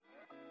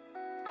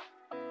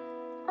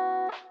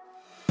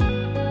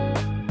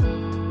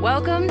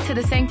Welcome to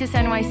the Sanctus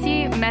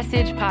NYC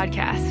Message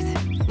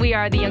Podcast. We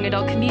are the young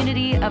adult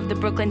community of the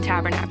Brooklyn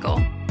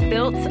Tabernacle,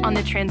 built on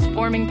the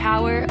transforming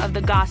power of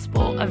the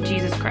gospel of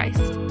Jesus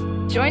Christ.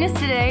 Join us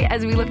today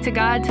as we look to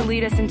God to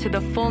lead us into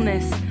the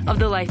fullness of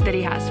the life that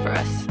He has for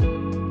us.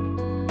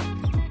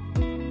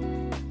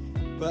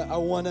 But I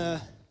want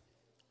to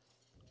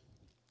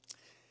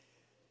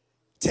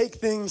take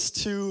things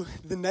to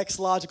the next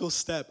logical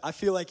step. I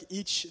feel like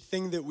each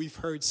thing that we've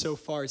heard so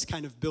far is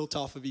kind of built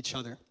off of each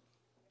other.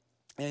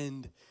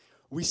 And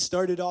we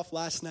started off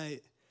last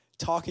night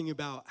talking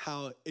about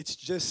how it's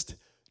just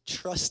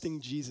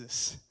trusting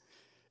Jesus,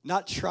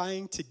 not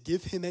trying to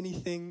give Him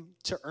anything,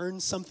 to earn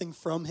something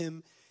from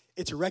Him.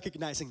 It's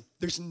recognizing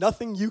there's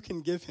nothing you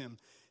can give Him,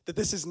 that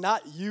this is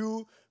not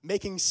you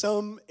making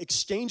some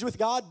exchange with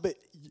God, but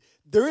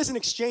there is an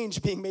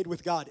exchange being made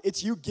with God.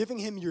 It's you giving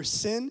Him your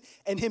sin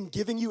and Him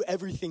giving you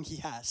everything He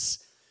has.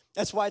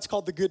 That's why it's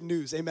called the good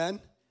news, amen?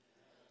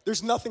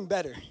 There's nothing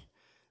better.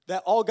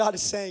 That all God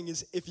is saying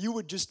is, if you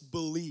would just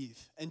believe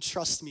and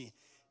trust me,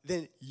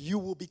 then you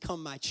will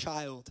become my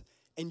child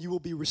and you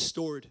will be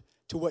restored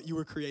to what you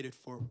were created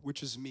for,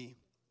 which is me.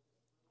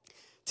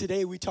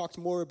 Today we talked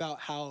more about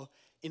how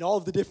in all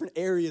of the different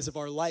areas of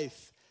our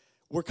life,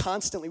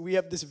 we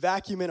have this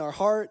vacuum in our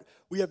heart,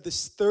 we have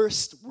this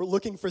thirst, we're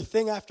looking for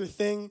thing after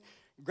thing,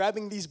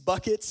 grabbing these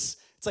buckets.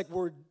 It's like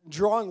we're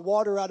drawing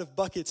water out of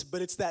buckets,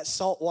 but it's that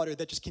salt water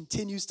that just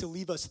continues to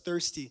leave us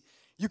thirsty.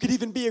 You could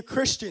even be a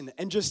Christian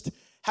and just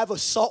have a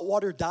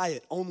saltwater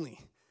diet only.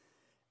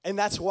 And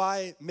that's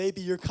why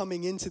maybe you're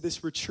coming into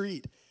this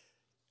retreat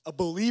a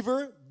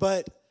believer,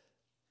 but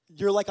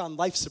you're like on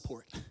life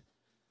support.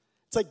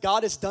 It's like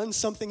God has done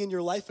something in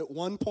your life at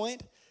one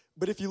point,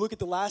 but if you look at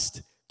the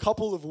last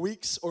couple of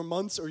weeks or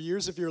months or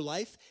years of your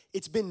life,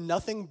 it's been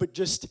nothing but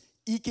just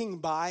eking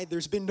by.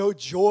 There's been no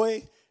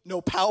joy, no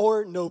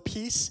power, no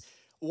peace.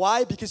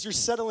 Why? Because you're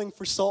settling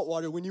for salt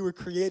water when you were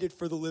created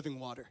for the living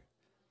water.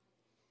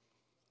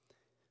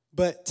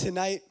 But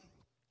tonight,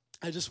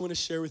 I just want to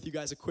share with you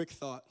guys a quick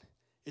thought.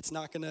 It's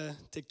not going to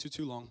take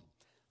too long.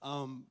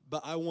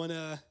 But I want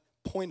to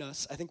point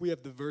us, I think we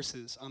have the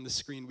verses on the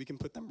screen. We can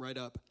put them right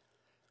up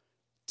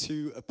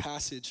to a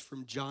passage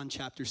from John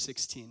chapter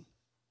 16.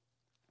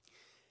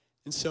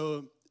 And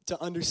so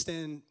to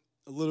understand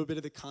a little bit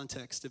of the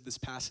context of this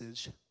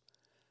passage,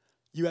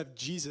 you have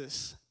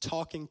Jesus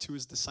talking to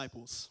His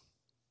disciples.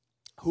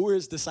 Who are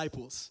His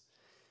disciples?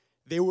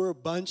 They were a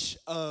bunch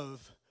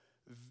of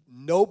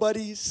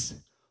nobodies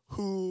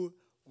who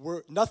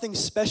were nothing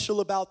special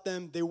about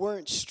them. They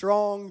weren't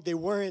strong. They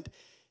weren't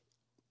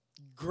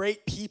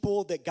great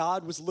people that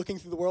God was looking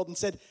through the world and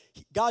said,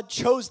 God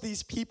chose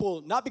these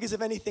people not because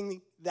of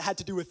anything that had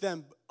to do with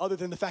them other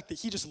than the fact that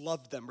He just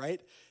loved them,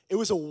 right? It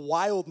was a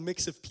wild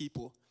mix of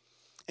people.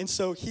 And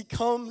so He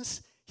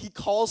comes, He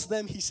calls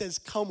them, He says,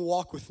 come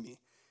walk with me.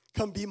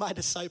 Come be my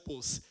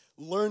disciples.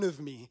 Learn of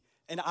me.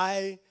 And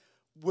I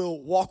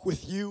will walk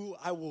with you.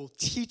 I will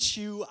teach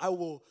you. I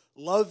will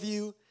love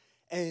you.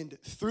 And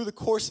through the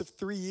course of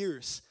 3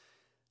 years,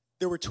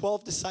 there were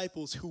 12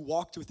 disciples who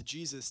walked with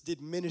Jesus,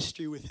 did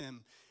ministry with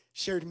Him,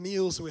 shared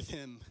meals with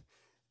Him,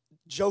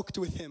 joked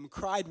with Him,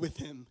 cried with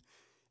Him.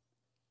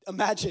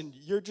 Imagine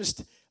you're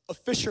just a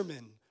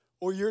fisherman,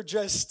 or you're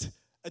just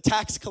a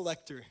tax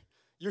collector.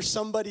 You're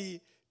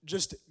somebody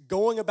just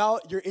going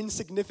about your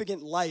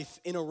insignificant life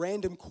in a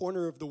random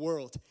corner of the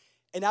world.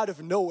 And out of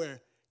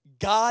nowhere,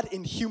 God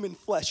in human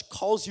flesh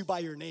calls you by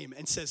your name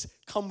and says,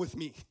 come with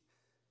me.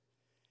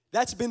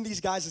 That's been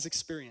these guys'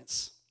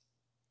 experience.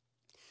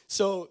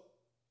 So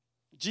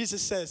Jesus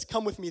says,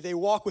 come with me. They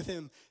walk with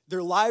Him.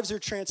 Their lives are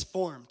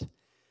transformed.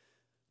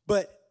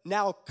 But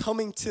now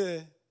coming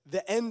to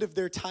the end of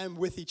their time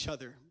with each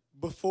other,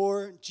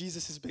 before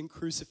Jesus has been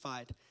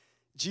crucified,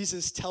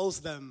 Jesus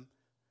tells them,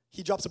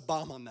 He drops a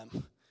bomb on them.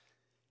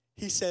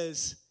 He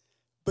says,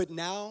 but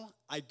now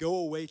I go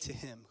away to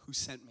Him who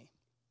sent me.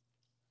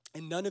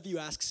 And none of you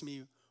asks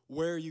me,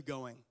 where are you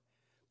going?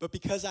 But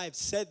because I have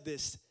said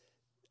these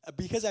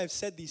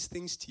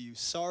things to you,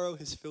 sorrow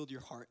has filled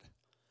your heart.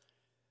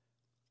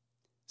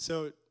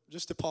 So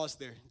just to pause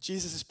there,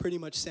 Jesus is pretty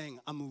much saying,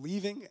 I'm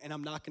leaving and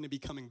I'm not going to be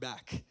coming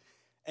back.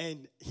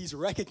 And He's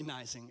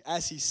recognizing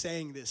as He's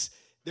saying this,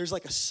 there's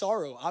like a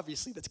sorrow,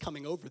 obviously, that's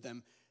coming over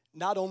them.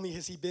 Not only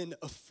has He been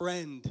a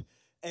friend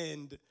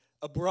and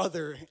a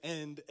brother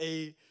and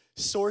a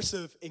source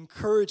of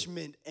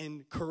encouragement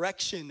and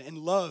correction and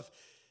love,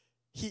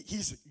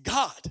 He's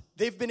God.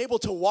 They've been able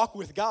to walk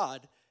with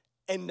God.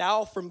 And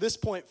now from this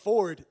point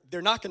forward,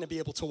 they're not going to be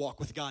able to walk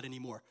with God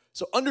anymore.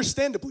 So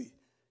understandably,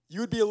 you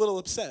would be a little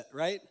upset,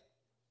 right?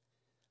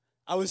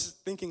 I was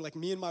thinking, like,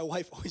 me and my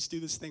wife always do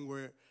this thing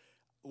where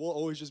we'll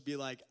always just be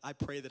like, I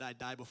pray that I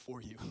die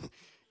before you.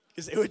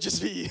 Because it would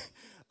just be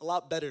a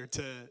lot better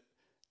to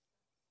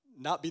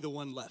not be the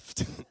one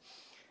left.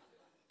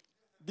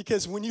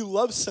 Because when you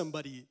love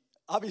somebody,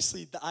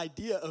 obviously the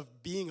idea of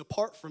being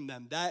apart from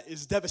them, that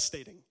is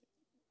devastating.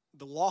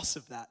 The loss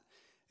of that.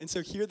 And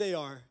so here they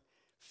are,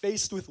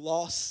 faced with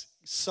loss,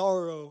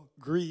 sorrow,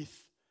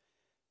 grief.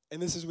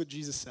 And this is what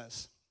Jesus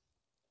says.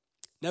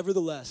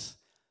 Nevertheless,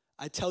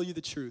 I tell you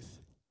the truth.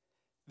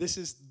 This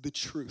is the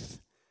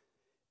truth.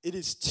 It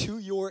is to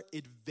your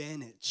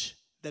advantage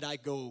that I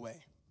go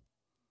away.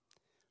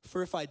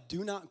 For if I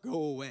do not go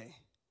away,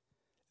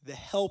 the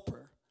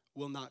Helper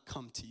will not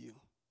come to you.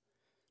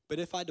 But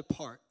if I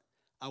depart,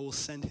 I will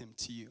send him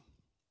to you.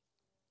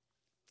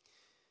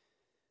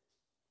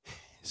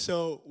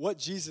 So what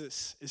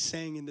Jesus is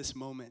saying in this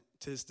moment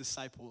to his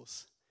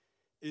disciples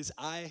is,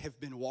 I have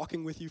been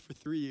walking with you for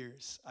 3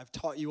 years. I've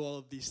taught you all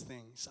of these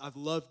things. I've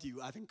loved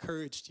you. I've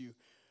encouraged you.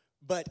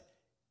 But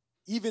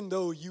even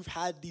though you've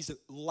had these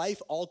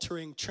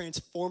life-altering,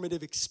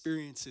 transformative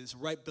experiences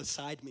right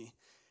beside me,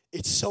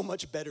 it's so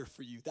much better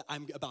for you that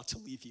I'm about to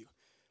leave you.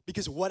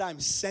 Because what I'm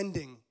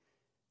sending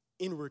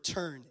in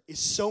return is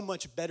so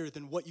much better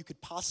than what you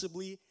could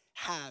possibly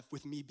have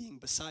with me being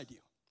beside you.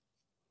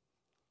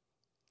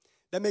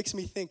 That makes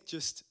me think,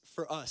 just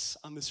for us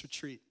on this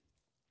retreat,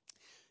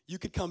 you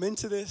could come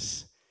into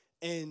this,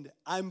 and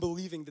I'm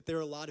believing that there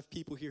are a lot of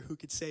people here who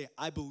could say,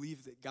 I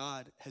believe that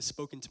God has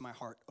spoken to my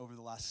heart over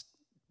the last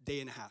day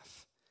and a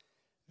half,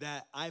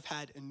 that I've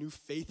had a new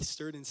faith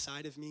stirred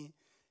inside of me,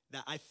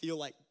 that I feel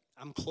like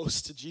I'm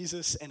close to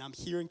Jesus, and I'm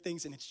hearing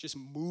things, and it's just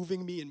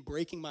moving me and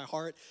breaking my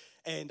heart,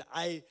 and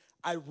I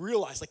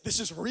realize, like, this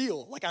is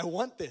real, like, I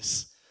want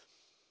this.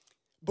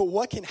 But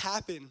what can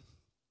happen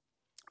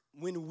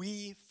when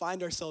we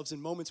find ourselves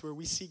in moments where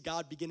we see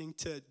God beginning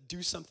to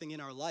do something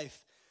in our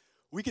life?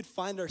 We could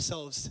find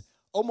ourselves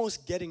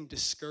almost getting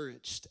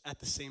discouraged at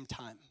the same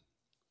time.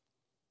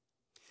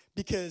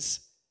 Because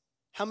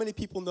how many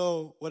people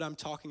know what I'm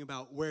talking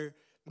about, where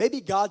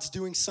maybe God's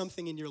doing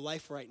something in your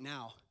life right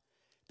now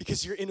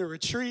because you're in a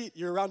retreat,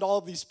 you're around all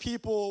of these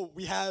people,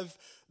 we have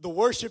the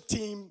worship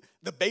team,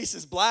 the bass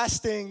is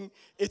blasting,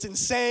 it's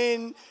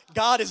insane,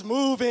 God is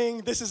moving,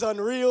 this is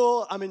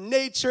unreal, I'm in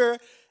nature,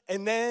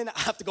 and then I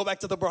have to go back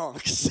to the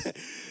Bronx.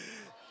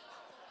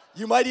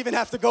 You might even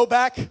have to go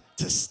back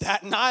to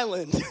Staten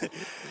Island.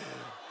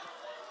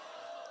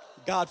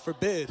 God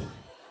forbid.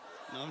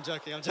 No, I'm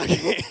joking.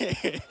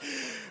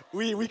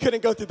 We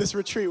couldn't go through this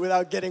retreat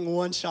without getting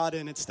one shot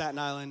in at Staten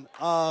Island.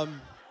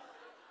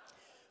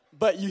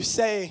 But you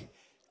say,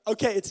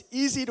 okay, it's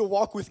easy to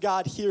walk with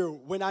God here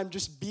when I'm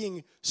just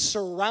being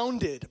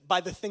surrounded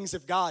by the things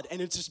of God,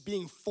 and it's just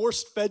being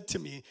force-fed to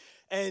me.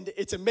 And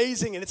it's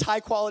amazing, and it's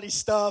high-quality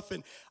stuff,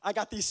 and I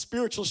got these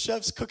spiritual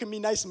chefs cooking me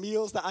nice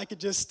meals that I could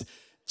just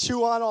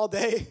chew on all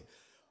day.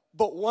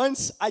 But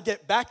once I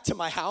get back to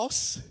my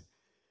house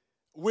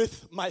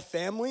with my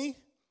family,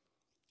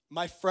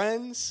 my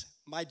friends,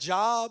 my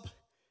job,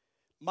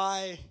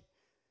 my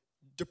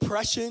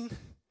depression,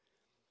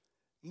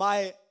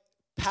 my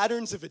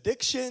patterns of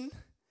addiction,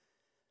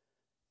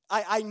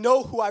 I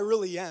know who I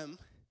really am.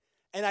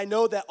 And I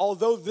know that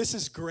although this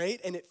is great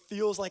and it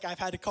feels like I've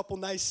had a couple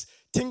nice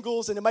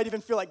tingles and it might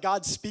even feel like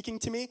God's speaking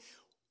to me,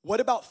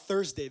 what about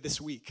Thursday this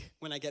week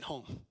when I get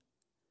home?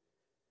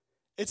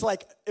 It's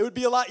like, it would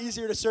be a lot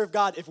easier to serve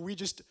God if we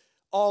just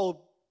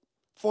all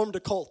formed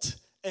a cult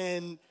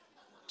and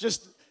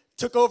just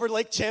took over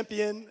Lake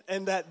Champion,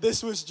 and that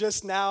this was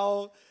just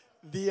now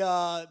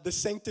the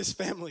Sanctus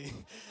family.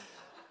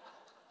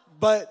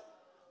 But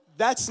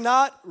that's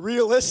not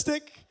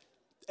realistic,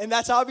 and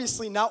that's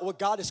obviously not what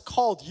God has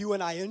called you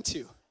and I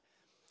into.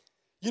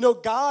 You know,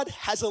 God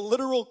has a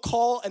literal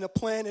call and a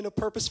plan and a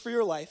purpose for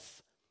your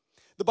life.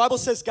 The Bible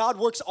says God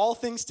works all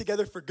things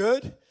together for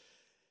good.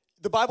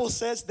 The Bible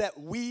says that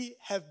we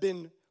have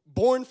been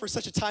born for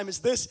such a time as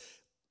this.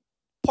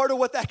 Part of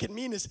what that could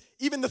mean is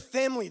even the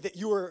family that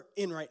you are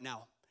in right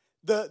now,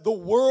 the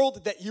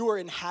world that you are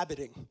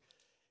inhabiting,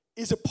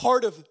 is a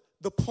part of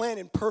the plan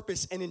and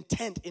purpose and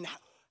intent in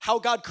how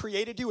God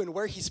created you and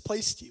where he's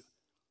placed you.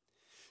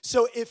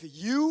 So if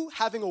you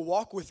having a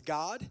walk with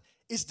God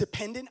is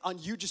dependent on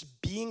you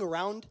just being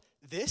around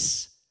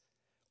this,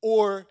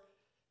 or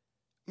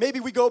maybe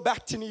we go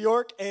back to New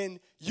York and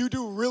you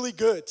do really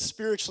good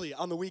spiritually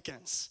on the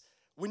weekends.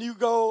 When you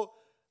go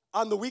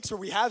on the weeks where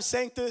we have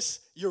Sanctus,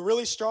 you're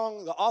really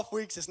strong. The off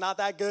weeks, it's not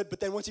that good. But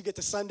then once you get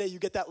to Sunday, you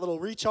get that little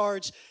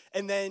recharge.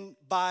 And then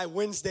by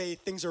Wednesday,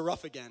 things are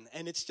rough again.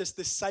 And it's just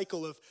this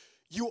cycle of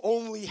you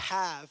only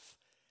have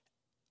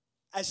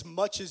as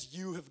much as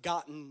you have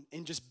gotten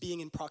in just being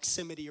in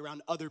proximity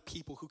around other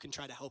people who can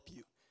try to help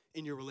you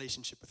in your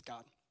relationship with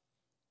God.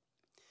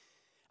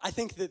 I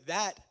think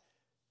that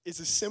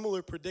is a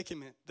similar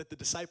predicament that the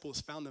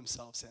disciples found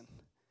themselves in.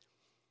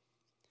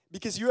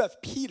 Because you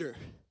have Peter,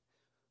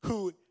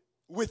 who,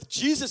 with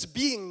Jesus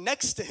being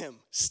next to him,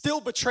 still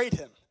betrayed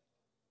him.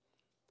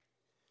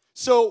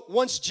 So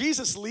once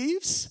Jesus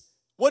leaves,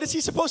 what is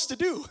he supposed to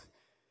do?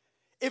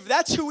 If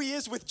that's who he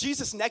is with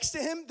Jesus next to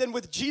him, then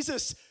with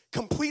Jesus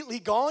completely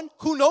gone,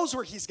 who knows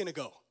where he's going to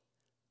go?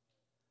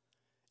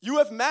 You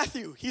have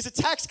Matthew. He's a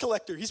tax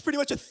collector. He's pretty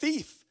much a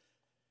thief.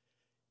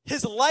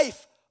 His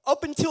life,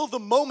 up until the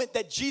moment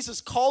that Jesus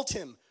called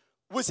him,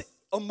 was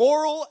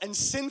immoral and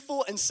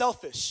sinful and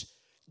selfish.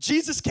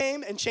 Jesus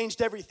came and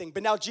changed everything,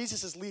 but now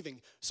Jesus is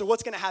leaving. So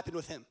what's going to happen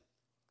with him?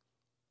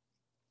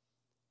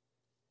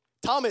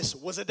 Thomas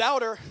was a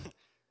doubter.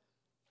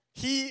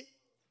 He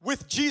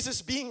with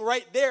Jesus being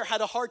right there,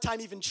 had a hard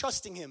time even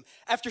trusting him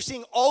after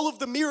seeing all of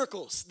the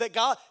miracles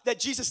that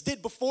Jesus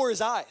did before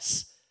his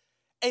eyes.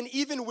 And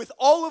even with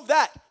all of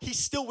that, he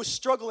still was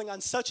struggling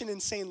on such an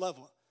insane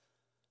level.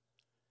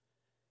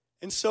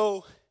 And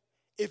so,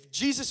 if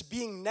Jesus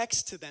being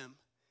next to them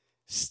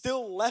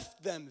still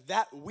left them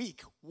that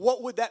weak,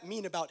 what would that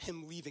mean about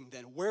him leaving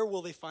then? Where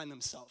will they find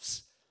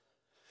themselves?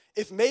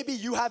 If maybe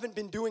you haven't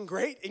been doing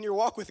great in your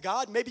walk with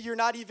God, maybe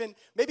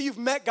you've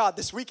met God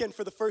this weekend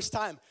for the first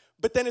time,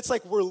 but then it's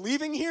like we're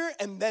leaving here,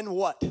 and then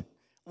what?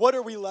 What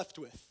are we left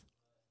with?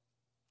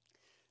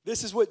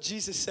 This is what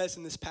Jesus says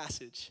in this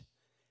passage.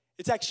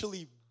 It's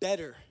actually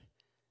better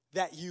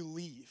that you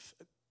leave,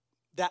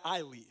 that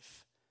I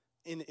leave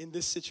in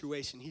this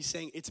situation. He's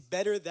saying it's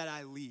better that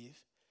I leave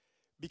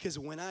because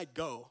when I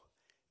go,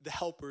 the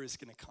helper is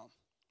going to come.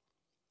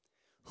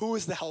 Who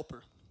is the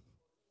helper?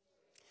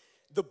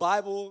 The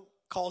Bible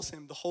calls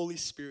him the Holy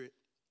Spirit.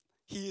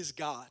 He is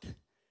God.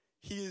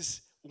 He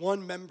is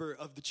one member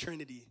of the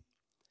Trinity.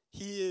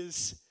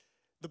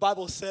 The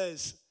Bible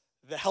says,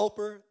 the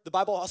helper. The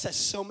Bible also has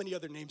so many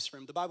other names for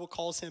him. The Bible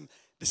calls him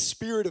the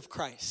Spirit of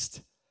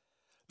Christ.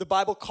 The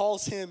Bible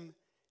calls him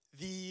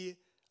the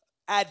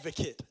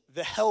advocate,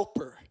 the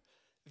helper,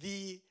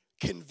 the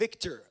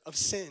convictor of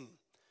sin,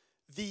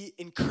 the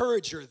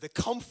encourager, the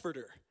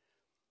comforter.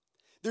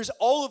 There's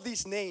all of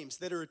these names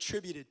that are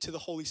attributed to the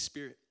Holy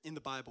Spirit in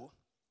the Bible.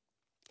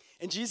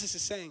 And Jesus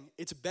is saying,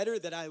 it's better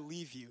that I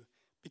leave you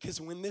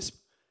because when this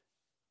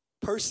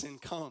person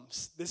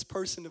comes, this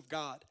person of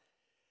God,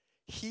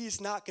 he's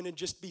not going to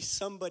just be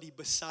somebody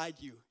beside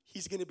you.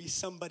 He's going to be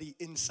somebody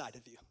inside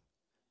of you.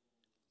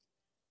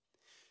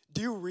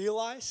 Do you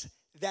realize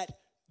that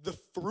the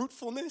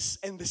fruitfulness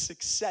and the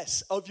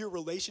success of your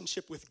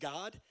relationship with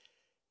God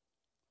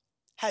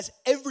has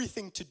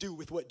everything to do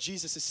with what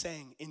Jesus is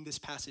saying in this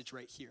passage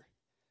right here?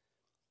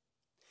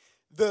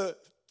 The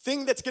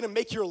thing that's going to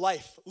make your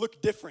life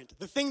look different,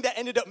 the thing that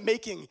ended up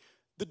making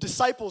the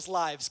disciples'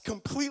 lives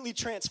completely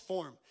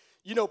transform.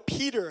 You know,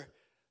 Peter,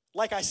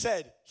 like I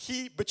said,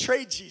 he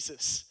betrayed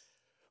Jesus.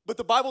 But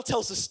the Bible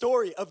tells the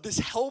story of this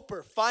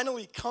helper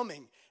finally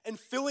coming and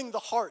filling the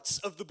hearts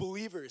of the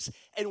believers.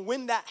 And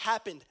when that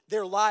happened,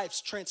 their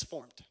lives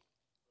transformed.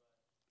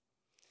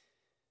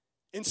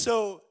 And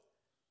so,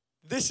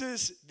 this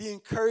is the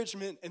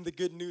encouragement and the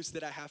good news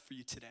that I have for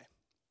you today.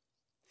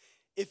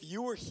 If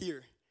you are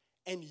here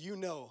and you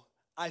know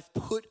I've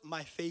put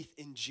my faith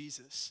in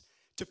Jesus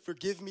to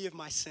forgive me of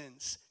my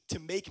sins, to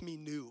make me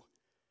new,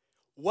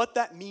 what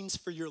that means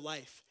for your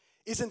life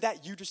isn't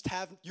that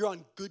you're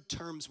on good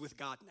terms with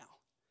God now.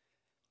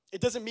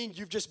 It doesn't mean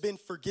you've just been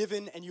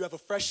forgiven and you have a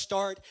fresh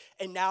start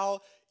and now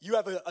you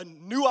have a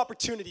new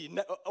opportunity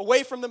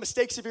away from the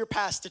mistakes of your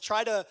past to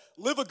try to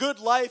live a good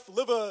life,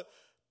 live a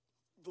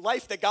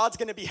life that God's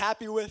going to be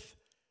happy with.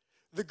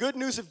 The good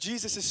news of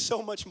Jesus is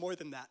so much more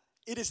than that.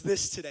 It is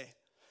this today.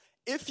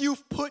 If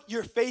you've put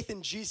your faith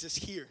in Jesus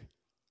here,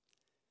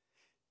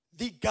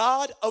 the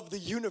God of the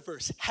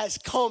universe has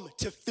come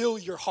to fill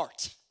your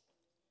heart.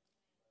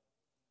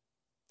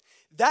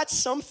 That's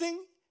something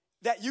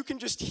that you can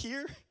just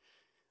hear.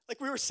 Like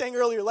we were saying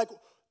earlier, like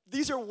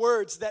these are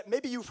words that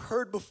maybe you've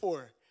heard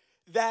before,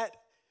 that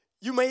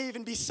you may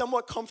even be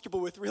somewhat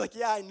comfortable with. We're like,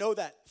 yeah, I know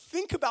that.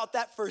 Think about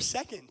that for a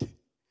second.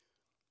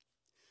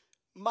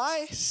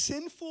 My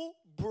sinful,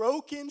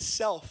 broken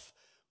self,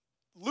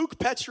 Luke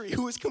Pettrey,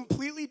 who has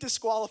completely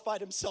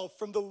disqualified himself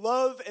from the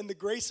love and the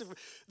grace of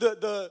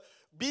the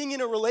being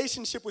in a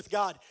relationship with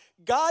God.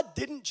 God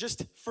didn't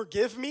just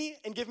forgive me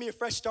and give me a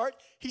fresh start.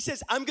 He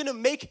says, I'm going to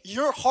make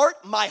your heart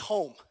my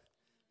home.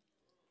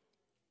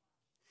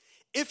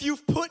 If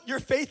you've put your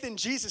faith in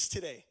Jesus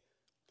today,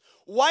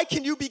 why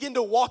can you begin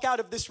to walk out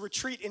of this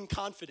retreat in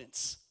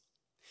confidence?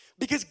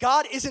 Because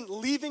God isn't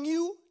leaving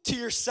you to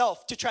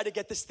yourself to try to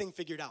get this thing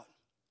figured out.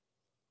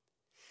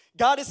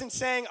 God isn't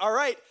saying, all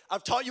right,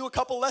 I've taught you a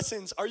couple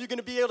lessons. Are you going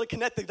to be able to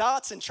connect the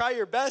dots and try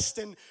your best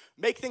and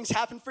make things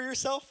happen for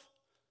yourself?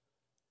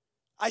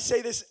 I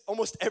say this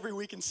almost every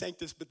week in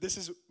Sanctus, but this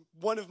is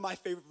one of my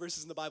favorite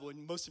verses in the Bible,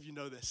 and most of you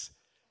know this.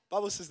 The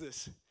Bible says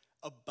this,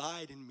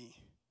 abide in me.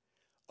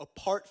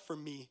 Apart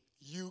from me,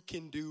 you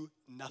can do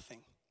nothing.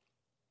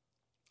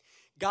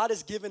 God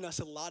has given us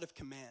a lot of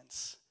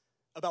commands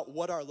about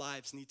what our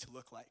lives need to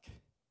look like.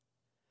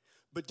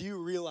 But do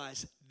you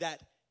realize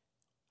that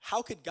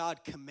how could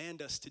God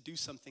command us to do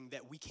something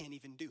that we can't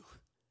even do?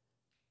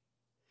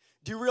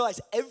 Do you realize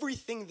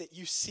everything that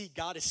you see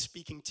God is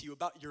speaking to you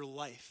about your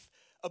life,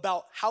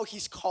 about how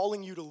he's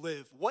calling you to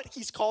live, what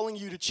he's calling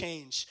you to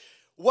change,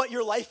 what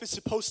your life is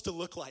supposed to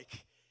look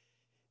like?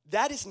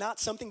 That is not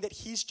something that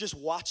he's just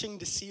watching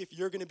to see if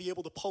you're going to be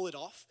able to pull it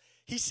off.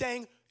 He's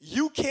saying,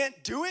 you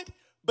can't do it,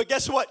 but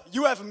guess what?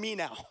 You have me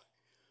now.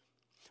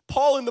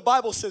 Paul in the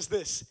Bible says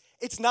this,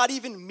 it's not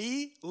even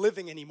me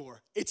living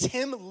anymore. It's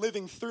him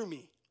living through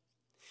me.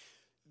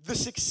 The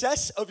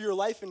success of your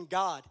life in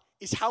God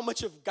is how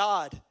much of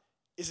God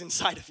is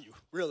inside of you,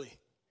 really.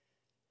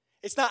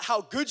 It's not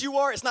how good you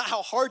are. It's not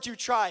how hard you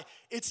try.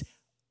 It's,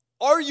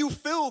 are you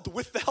filled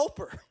with the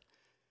helper?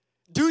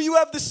 Do you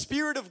have the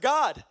Spirit of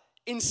God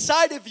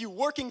inside of you,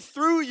 working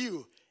through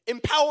you,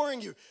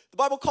 empowering you? The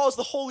Bible calls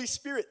the Holy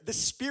Spirit the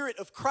Spirit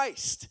of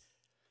Christ.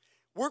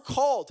 We're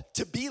called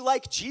to be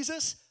like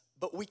Jesus,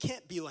 but we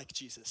can't be like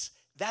Jesus.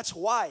 That's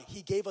why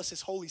he gave us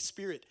his Holy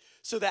Spirit,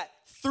 so that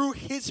through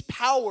his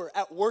power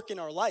at work in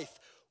our life,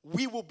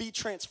 we will be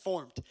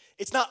transformed.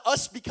 It's not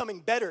us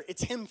becoming better,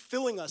 it's him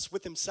filling us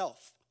with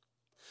himself.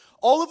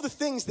 All of the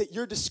things that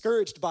you're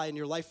discouraged by in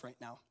your life right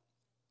now,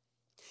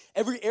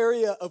 every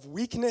area of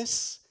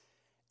weakness,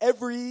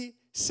 every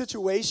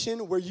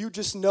situation where you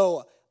just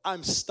know,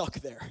 I'm stuck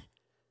there.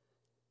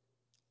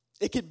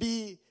 It could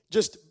be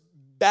just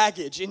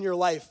baggage in your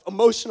life,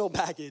 emotional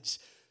baggage,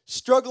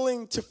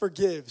 struggling to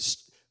forgive,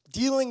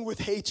 dealing with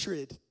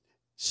hatred,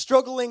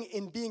 struggling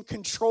in being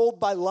controlled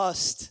by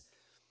lust,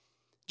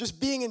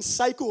 just being in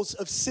cycles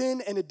of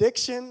sin and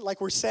addiction, like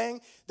we're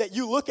saying, that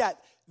you look at.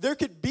 There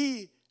could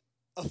be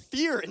a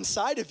fear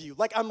inside of you,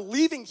 like I'm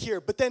leaving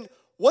here, but then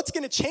what's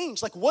going to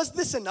change? Like, was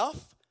this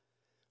enough?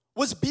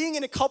 Was being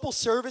in a couple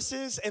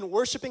services and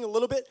worshiping a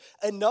little bit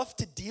enough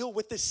to deal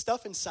with this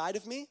stuff inside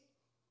of me?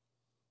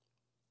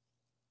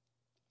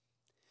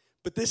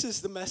 But this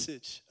is the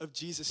message of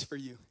Jesus for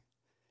you.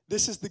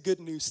 This is the good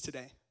news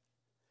today.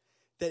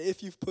 That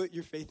if you've put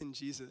your faith in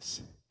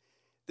Jesus,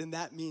 then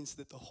that means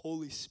that the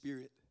Holy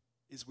Spirit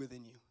is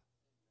within you.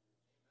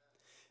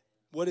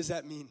 What does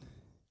that mean?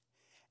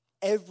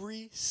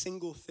 Every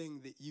single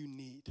thing that you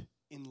need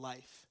in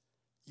life,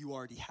 you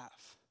already have.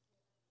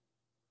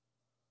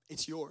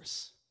 It's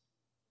yours.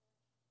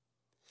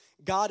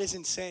 God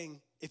isn't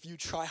saying, if you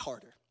try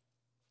harder,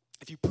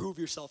 if you prove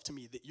yourself to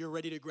me that you're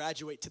ready to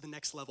graduate to the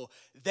next level,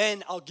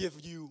 then I'll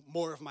give you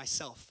more of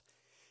myself.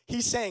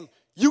 He's saying,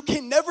 you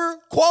can never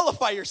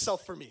qualify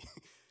yourself for me.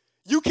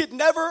 You could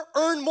never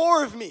earn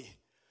more of me.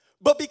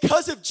 But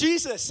because of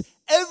Jesus,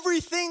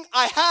 everything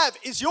I have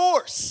is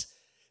yours.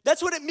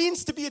 That's what it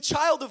means to be a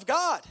child of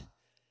God.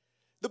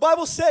 The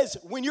Bible says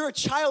when you're a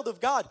child of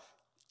God,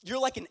 you're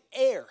like an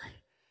heir.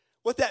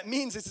 What that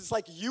means is it's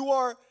like you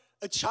are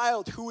a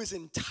child who is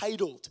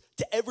entitled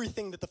to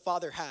everything that the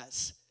Father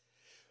has.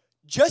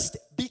 Just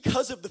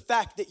because of the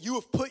fact that you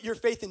have put your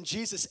faith in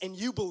Jesus and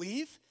you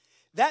believe,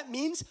 that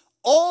means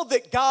all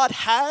that God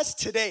has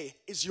today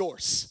is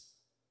yours.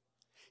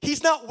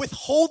 He's not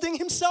withholding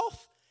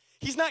himself.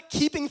 He's not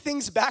keeping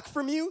things back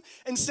from you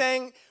and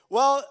saying,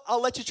 well,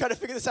 I'll let you try to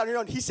figure this out on your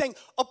own. He's saying,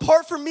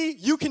 apart from me,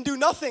 you can do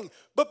nothing.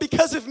 But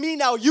because of me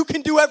now, you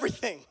can do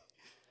everything.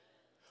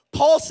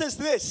 Paul says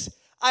this,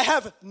 I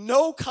have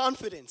no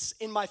confidence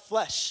in my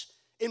flesh,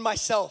 in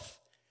myself.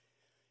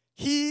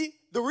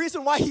 The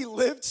reason why he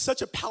lived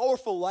such a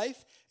powerful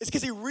life is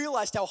because he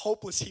realized how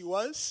hopeless he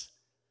was.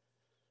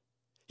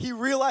 He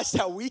realized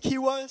how weak he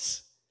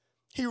was.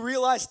 He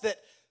realized that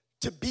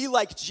to be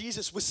like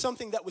Jesus was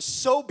something that was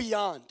so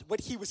beyond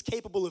what he was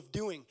capable of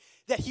doing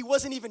that he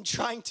wasn't even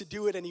trying to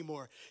do it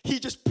anymore. He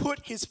just put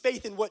his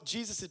faith in what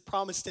Jesus had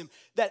promised him,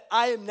 that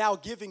I am now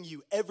giving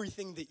you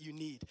everything that you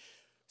need.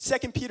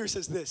 2 Peter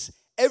says this,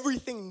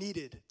 everything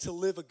needed to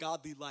live a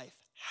godly life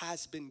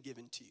has been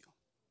given to you.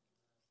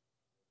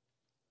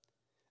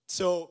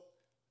 So,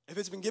 if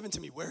it's been given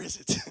to me, where is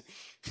it?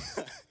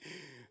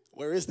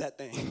 Where is that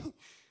thing?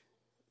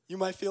 You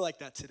might feel like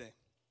that today.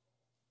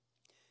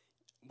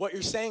 What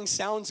you're saying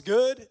sounds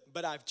good,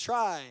 but I've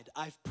tried,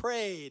 I've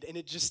prayed, and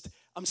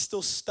I'm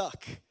still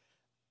stuck.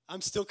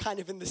 I'm still kind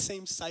of in the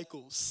same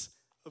cycles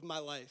of my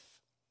life,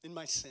 in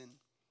my sin.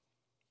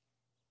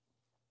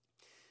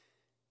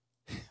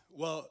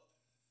 Well,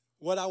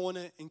 what I want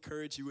to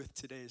encourage you with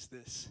today is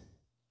this.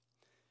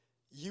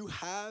 You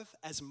have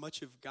as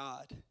much of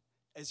God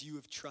as you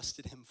have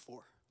trusted him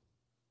for.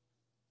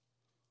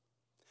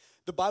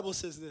 The Bible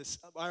says this,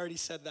 I already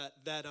said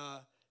that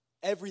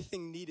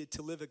everything needed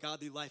to live a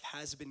godly life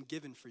has been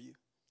given to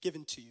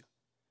you.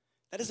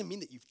 That doesn't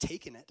mean that you've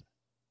taken it.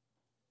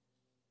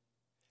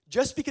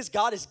 Just because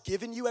God has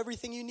given you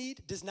everything you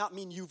need does not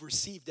mean you've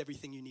received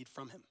everything you need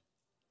from him.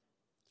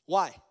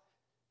 Why?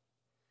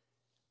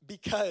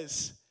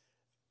 Because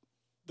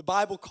the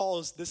Bible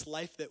calls this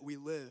life that we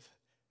live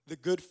the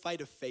good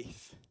fight of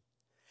faith.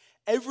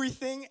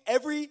 Everything,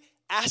 every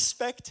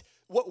aspect,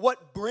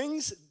 what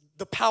brings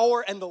the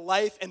power and the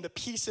life and the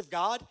peace of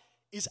God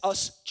is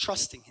us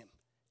trusting him.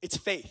 It's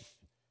faith.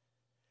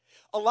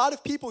 A lot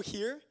of people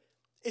here,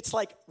 it's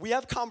like we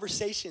have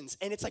conversations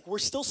and it's like we're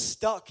still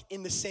stuck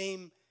in the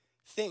same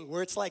thing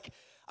where it's like,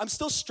 I'm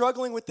still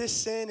struggling with this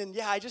sin and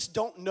I just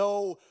don't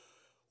know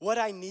what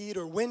I need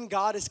or when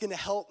God is going to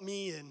help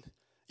me and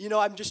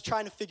I'm just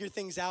trying to figure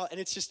things out and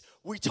it's just,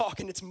 we talk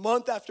and it's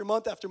month after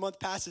month after month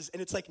passes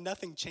and it's like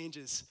nothing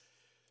changes.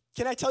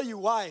 Can I tell you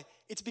why?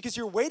 It's because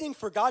you're waiting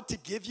for God to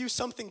give you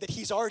something that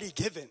he's already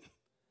given.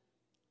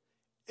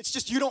 It's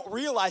just you don't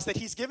realize that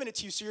he's given it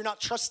to you, so you're not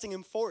trusting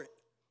him for it.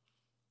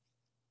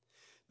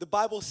 The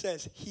Bible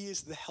says he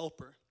is the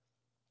helper.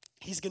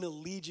 He's going to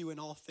lead you in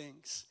all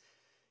things.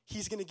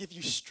 He's going to give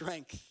you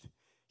strength.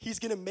 He's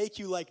going to make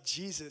you like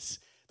Jesus.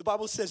 The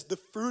Bible says the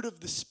fruit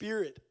of the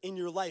Spirit in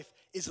your life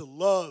is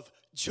love,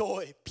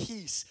 joy,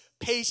 peace,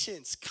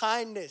 patience,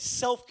 kindness,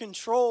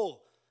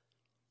 self-control.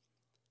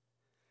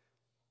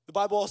 The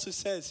Bible also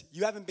says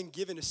you haven't been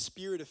given a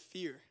spirit of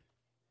fear.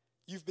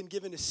 You've been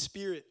given a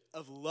spirit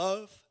of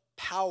love,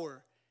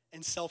 power,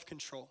 and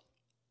self-control.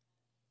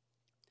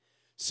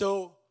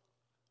 So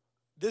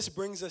this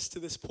brings us to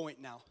this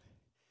point now.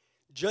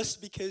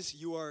 Just because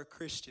you are a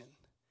Christian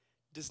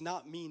does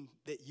not mean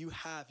that you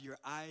have your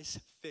eyes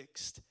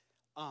fixed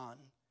on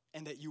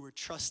and that you are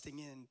trusting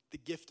in the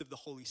gift of the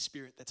Holy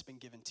Spirit that's been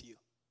given to you.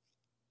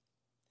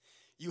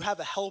 You have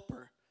a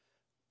helper,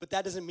 but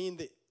that doesn't mean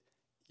that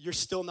you're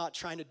still not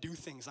trying to do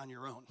things on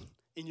your own,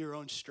 in your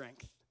own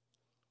strength.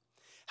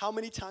 How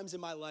many times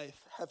in my life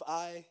have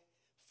I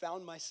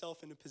found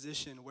myself in a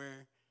position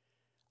where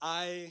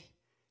I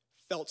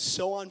felt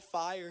so on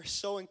fire,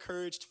 so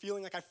encouraged,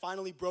 feeling like I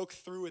finally broke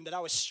through and that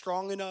I was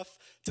strong enough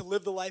to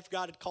live the life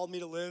God had called me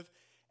to live.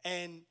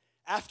 And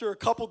after a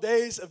couple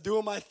days of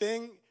doing my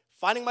thing,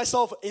 finding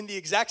myself in the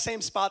exact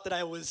same spot that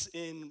I was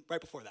in right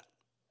before that.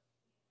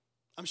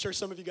 I'm sure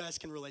some of you guys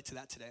can relate to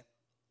that today.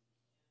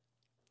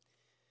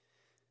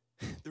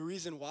 The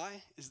reason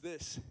why is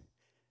this.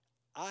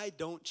 I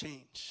don't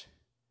change.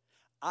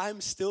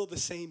 I'm still the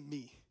same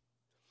me.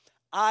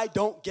 I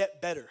don't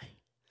get better.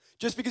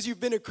 Just because you've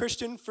been a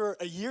Christian for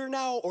a year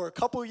now or a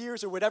couple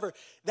years or whatever,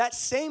 that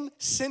same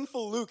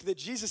sinful Luke that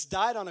Jesus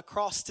died on a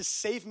cross to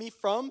save me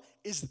from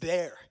is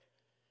there.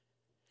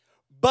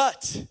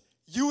 But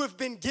you have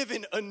been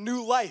given a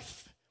new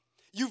life.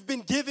 You've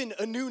been given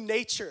a new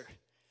nature.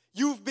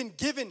 You've been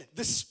given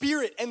the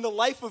Spirit and the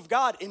life of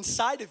God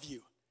inside of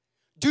you.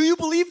 Do you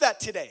believe that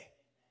today?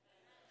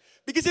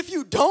 Because if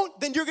you don't,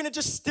 then you're going to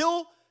just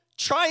still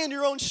try in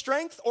your own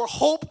strength or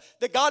hope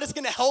that God is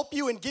going to help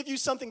you and give you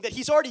something that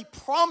he's already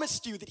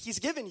promised you that he's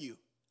given you.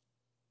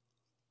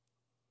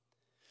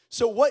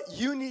 So what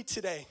you need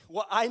today,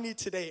 what I need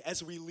today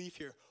as we leave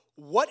here,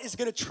 what is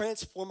going to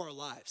transform our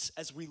lives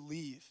as we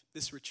leave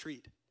this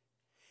retreat?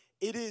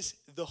 It is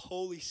the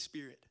Holy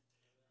Spirit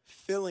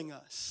filling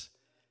us,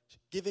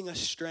 giving us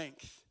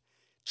strength,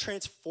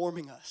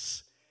 transforming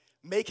us,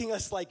 making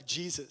us like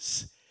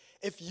Jesus.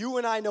 If you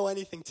and I know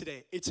anything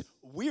today, it's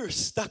we're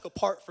stuck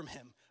apart from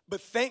him.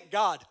 But thank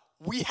God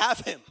we have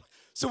him.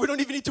 So we don't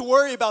even need to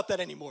worry about that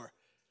anymore.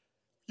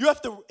 You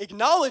have to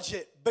acknowledge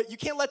it, but you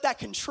can't let that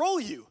control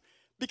you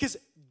because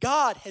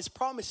God has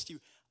promised you,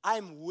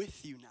 I'm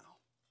with you now.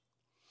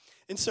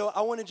 And so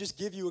I want to just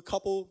give you a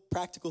couple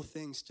practical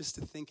things just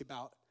to think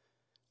about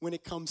when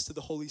it comes to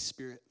the Holy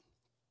Spirit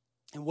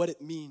and what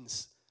it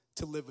means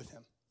to live with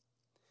him.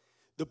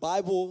 The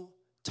Bible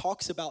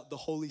talks about the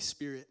Holy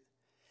Spirit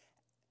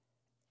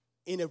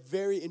in a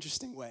very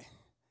interesting way.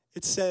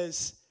 It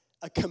says,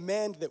 a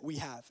command that we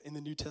have in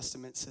the New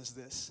Testament says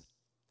this: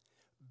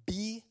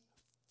 be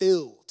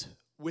filled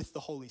with the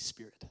Holy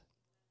Spirit.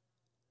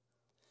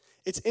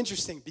 It's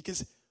interesting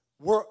because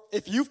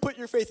if you've put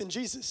your faith in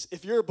Jesus,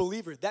 if you're a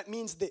believer, that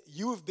means that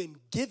you have been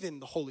given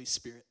the Holy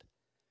Spirit.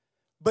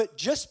 But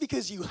just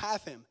because you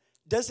have him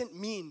doesn't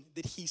mean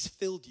that he's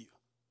filled you.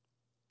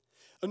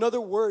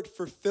 Another word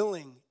for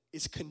filling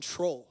is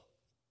control.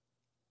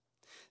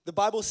 The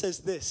Bible says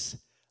this: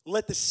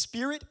 let the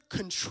Spirit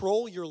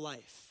control your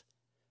life.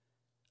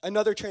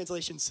 Another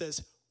translation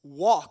says,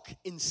 walk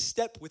in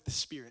step with the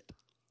Spirit,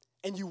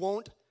 and you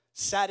won't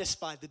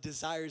satisfy the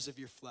desires of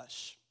your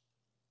flesh.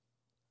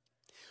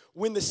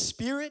 When the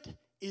Spirit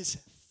is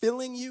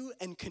filling you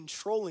and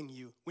controlling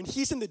you, when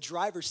he's in the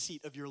driver's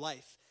seat of your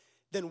life,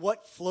 then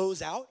what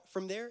flows out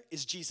from there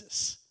is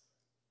Jesus.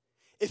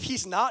 If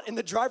he's not in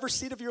the driver's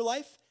seat of your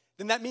life,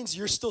 then that means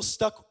you're still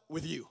stuck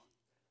with you.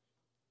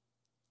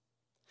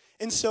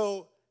 And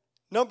so,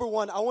 number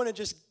one, I want to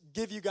just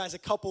give you guys a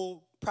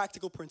couple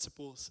practical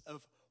principles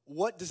of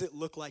what does it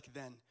look like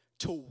then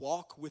to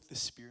walk with the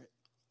Spirit,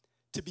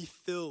 to be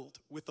filled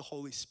with the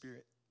Holy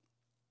Spirit.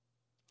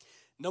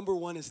 Number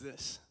one is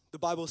this. The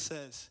Bible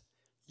says,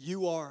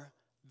 you are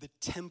the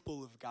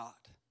temple of God.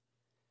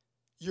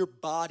 Your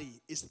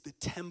body is the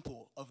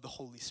temple of the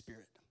Holy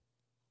Spirit,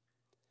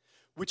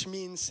 which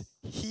means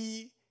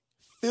he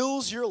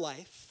fills your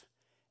life.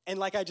 And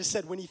like I just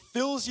said, when he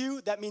fills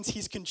you, that means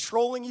he's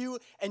controlling you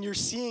and you're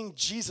seeing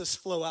Jesus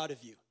flow out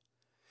of you.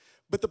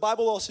 But the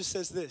Bible also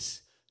says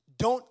this: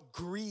 don't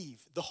grieve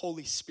the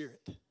Holy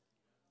Spirit.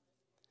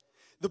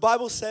 The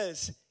Bible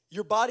says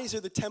your bodies are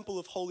the temple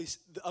of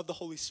the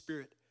Holy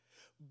Spirit.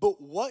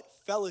 But what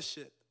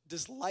fellowship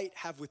does light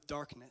have with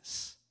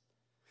darkness?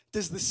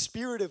 Does the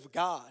Spirit of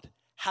God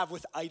have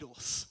with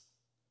idols?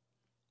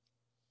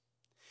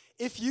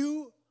 If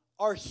you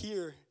are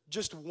here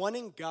just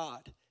wanting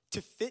God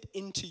to fit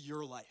into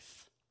your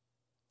life,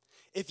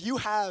 if you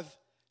have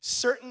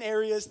certain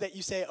areas that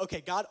you say, okay,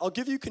 God, I'll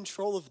give you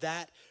control of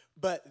that,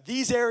 but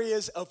these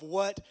areas of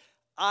what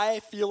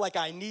I feel like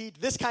I need,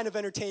 this kind of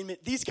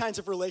entertainment, these kinds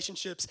of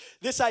relationships,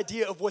 this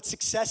idea of what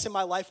success in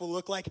my life will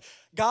look like,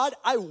 God,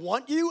 I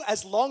want you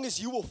as long as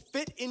you will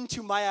fit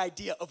into my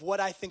idea of what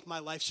I think my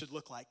life should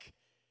look like.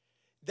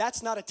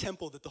 That's not a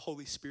temple that the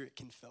Holy Spirit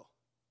can fill.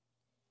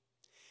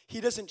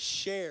 He doesn't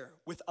share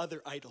with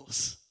other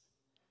idols.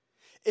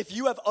 if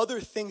you have other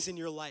things in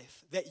your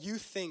life that you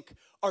think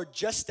are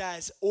just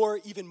as or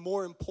even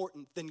more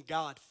important than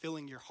God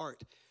filling your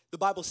heart, the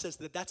Bible says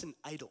that that's an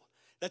idol.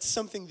 That's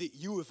something that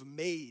you have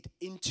made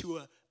into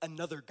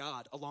another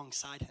God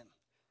alongside him.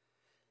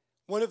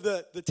 One of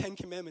the 10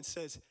 Commandments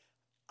says,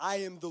 I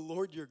am the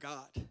Lord your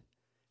God,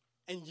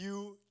 and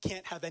you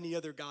can't have any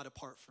other God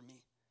apart from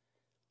me.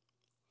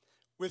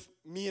 With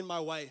me and my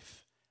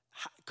wife,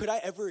 could I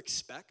ever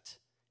expect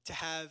to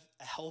have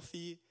a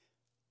healthy,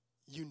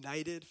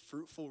 united,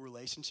 fruitful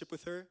relationship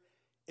with her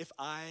if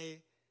I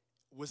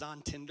was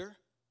on Tinder?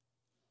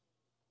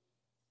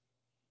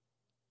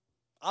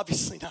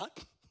 Obviously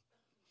not,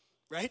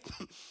 right?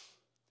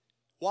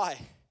 Why?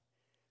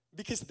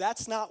 Because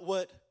that's not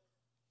what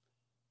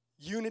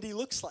unity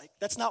looks like.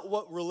 That's not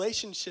what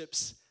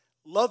relationships,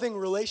 loving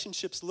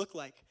relationships look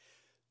like.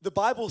 The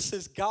Bible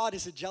says God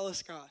is a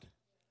jealous God,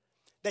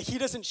 that he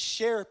doesn't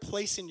share a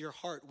place in your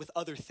heart with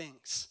other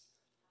things.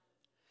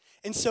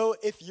 And so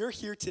if you're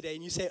here today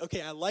and you say,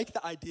 okay, I like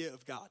the idea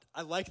of God.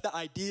 I like the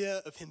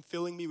idea of him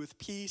filling me with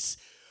peace,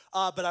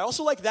 but I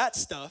also like that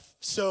stuff.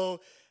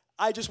 So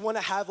I just want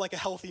to have like a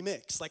healthy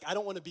mix. Like I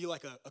don't want to be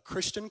like a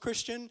Christian.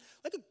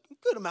 Like a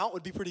good amount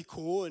would be pretty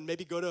cool and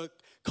maybe go to a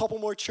couple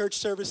more church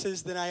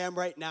services than I am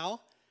right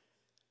now.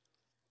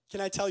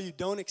 Can I tell you,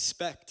 don't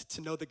expect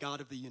to know the God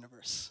of the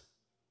universe.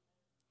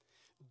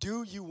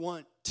 Do you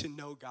want to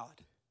know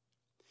God?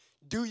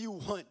 Do you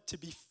want to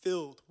be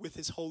filled with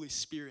his Holy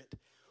Spirit,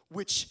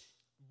 which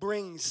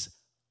brings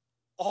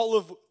all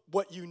of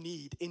what you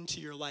need into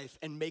your life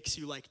and makes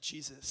you like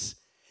Jesus?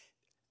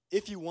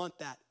 If you want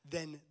that,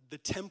 then the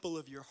temple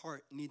of your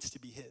heart needs to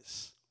be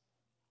his.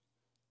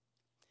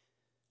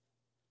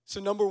 So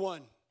number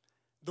one,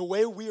 the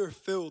way we are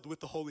filled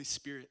with the Holy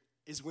Spirit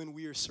is when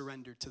we are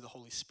surrendered to the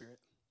Holy Spirit.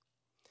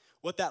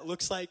 What that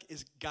looks like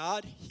is,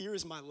 God, here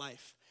is my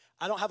life.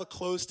 I don't have a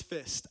closed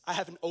fist. I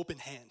have an open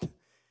hand.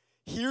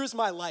 Here is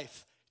my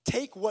life.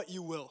 Take what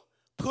you will.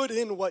 Put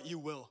in what you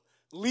will.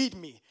 Lead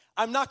me.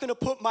 I'm not going to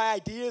put my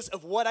ideas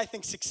of what I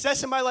think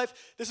success in my life,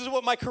 this is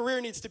what my career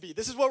needs to be.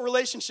 This is what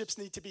relationships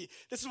need to be.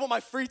 This is what my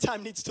free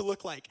time needs to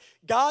look like.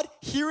 God,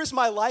 here is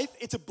my life.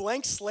 It's a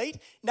blank slate.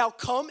 Now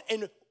come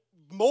and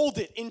mold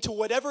it into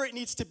whatever it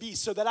needs to be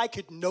so that I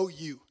could know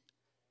you.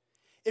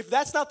 If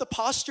that's not the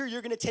posture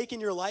you're going to take in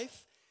your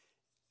life,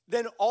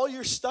 then all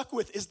you're stuck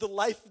with is the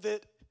life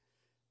that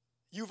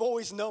you've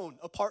always known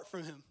apart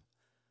from him.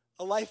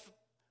 A life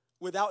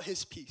without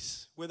his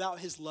peace, without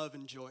his love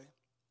and joy.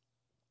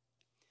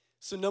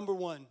 So number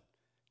one,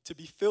 to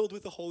be filled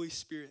with the Holy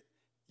Spirit,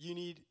 you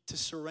need to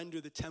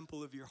surrender the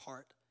temple of your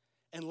heart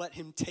and let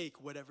him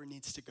take whatever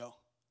needs to go.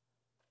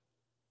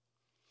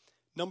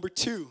 Number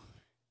two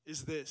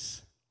is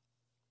this.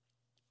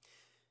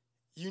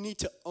 You need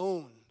to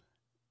own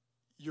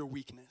your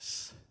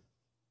weakness.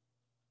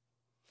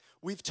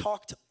 We've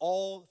talked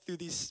all through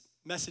these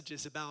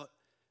messages about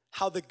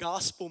how the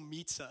gospel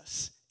meets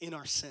us in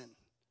our sin.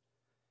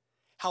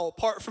 How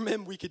apart from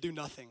him, we could do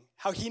nothing.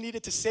 How he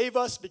needed to save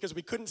us because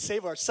we couldn't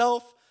save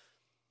ourselves.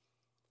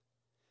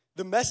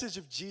 The message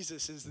of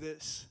Jesus is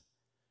this.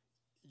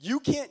 You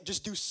can't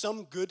just do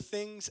some good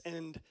things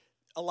and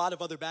a lot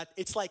of other bad.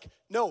 It's like,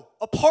 no,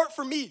 apart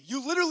from me,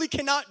 you literally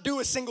cannot do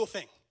a single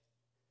thing.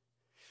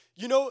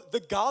 You know,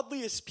 the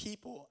godliest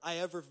people I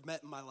ever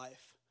met in my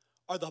life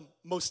are the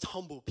most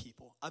humble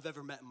people I've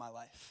ever met in my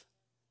life.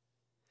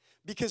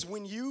 Because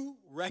when you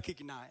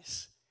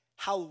recognize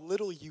how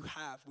little you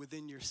have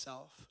within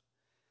yourself,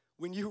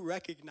 when you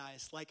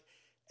recognize,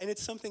 and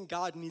it's something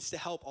God needs to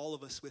help all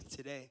of us with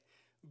today,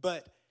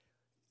 but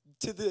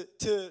to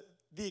the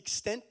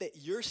extent that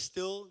you're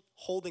still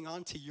holding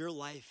on to your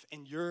life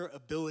and your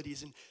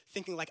abilities and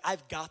thinking like,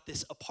 I've got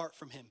this apart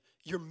from him,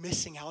 you're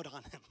missing out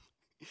on him.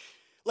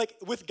 Like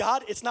with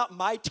God, it's not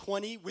my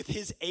 20 with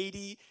his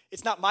 80.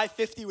 It's not my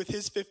 50 with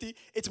his 50.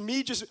 It's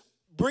me just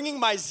bringing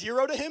my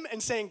 0 to him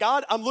and saying,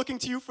 God, I'm looking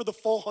to you for the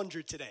full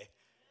 100 today.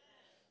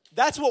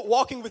 That's what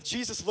walking with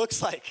Jesus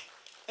looks like.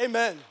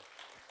 Amen.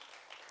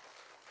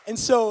 And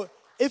so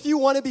if you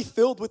want to be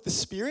filled with the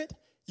Spirit,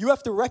 you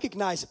have to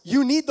recognize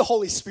you need the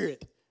Holy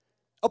Spirit.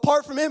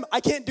 Apart from him, I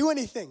can't do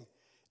anything.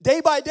 Day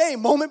by day,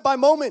 moment by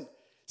moment,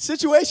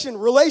 situation,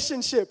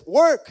 relationship,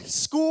 work,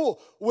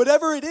 school,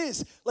 whatever it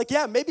is.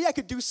 Maybe I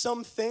could do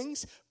some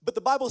things, but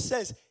the Bible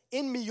says,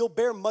 in me you'll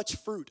bear much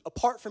fruit.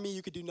 Apart from me,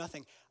 you could do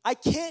nothing. I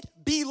can't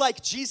be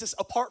like Jesus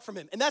apart from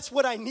him, and that's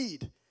what I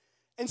need.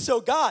 And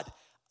so God,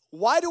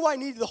 why do I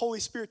need the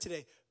Holy Spirit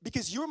today?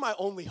 Because you're my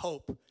only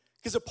hope.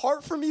 Because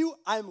apart from you,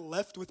 I'm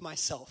left with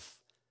myself.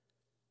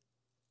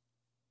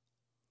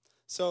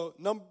 So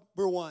number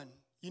one,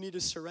 you need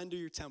to surrender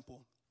your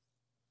temple.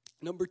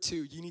 Number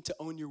two, you need to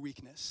own your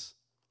weakness.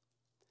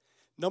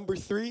 Number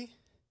three,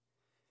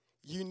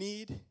 you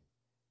need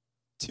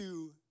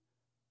to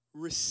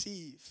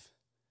receive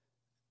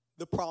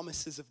the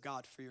promises of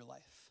God for your life.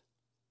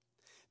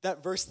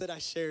 That verse that I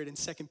shared in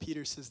 2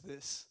 Peter says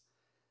this.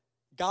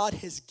 God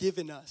has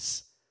given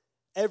us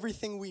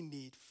everything we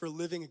need for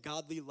living a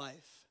godly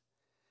life.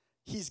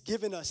 He's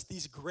given us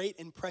these great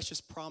and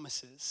precious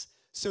promises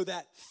so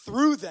that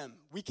through them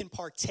we can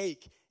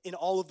partake in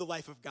all of the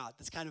life of God.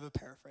 That's kind of a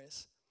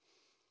paraphrase.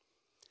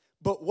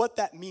 But what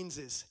that means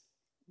is,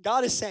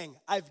 God is saying,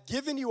 I've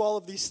given you all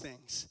of these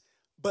things,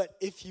 but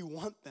if you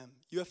want them,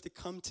 you have to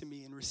come to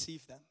me and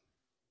receive them.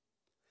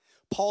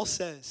 Paul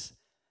says,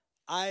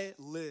 I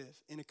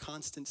live in a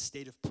constant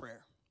state of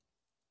prayer.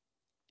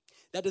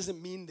 That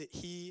doesn't mean that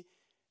he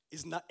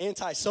is not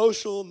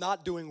antisocial,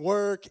 not doing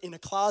work, in a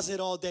closet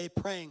all day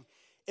praying.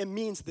 It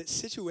means that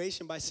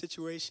situation by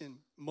situation,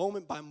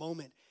 moment by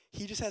moment,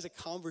 he just has a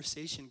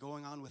conversation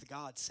going on with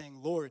God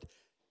saying, Lord,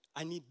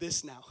 I need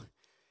this now.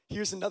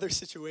 Here's another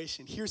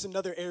situation. Here's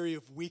another area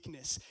of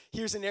weakness.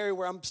 Here's an area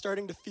where I'm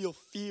starting to feel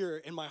fear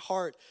in my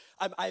heart.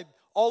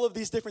 All of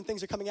these different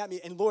things are coming at me.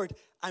 And Lord,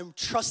 I'm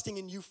trusting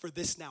in you for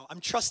this now. I'm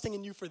trusting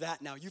in you for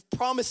that now. You've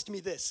promised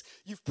me this.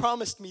 You've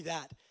promised me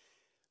that.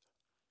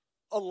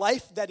 A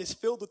life that is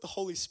filled with the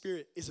Holy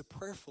Spirit is a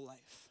prayerful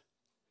life.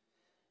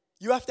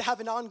 You have to have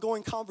an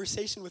ongoing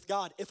conversation with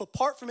God. If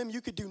apart from him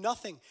you could do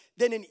nothing,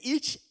 then in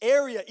each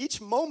area,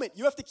 each moment,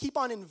 you have to keep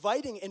on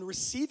inviting and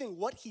receiving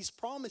what he's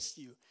promised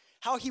you,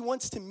 how he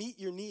wants to meet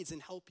your needs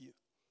and help you.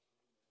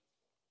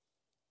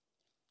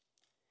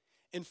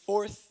 And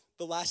fourth,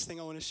 the last thing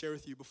I want to share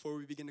with you before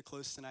we begin to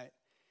close tonight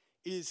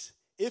is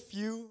if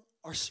you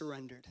are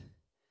surrendered,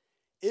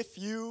 if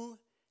you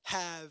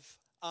have,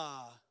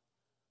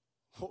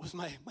 what was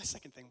my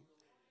second thing?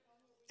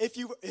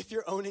 If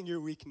you're owning your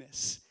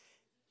weakness,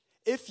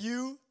 if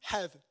you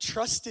have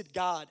trusted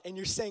God and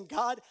you're saying,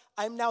 God,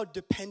 I'm now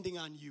depending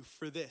on you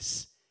for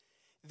this,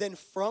 then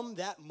from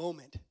that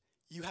moment,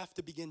 you have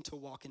to begin to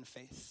walk in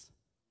faith.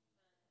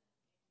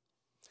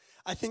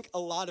 I think a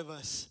lot of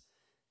us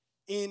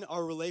in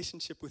our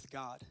relationship with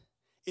God,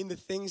 in the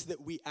things that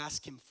we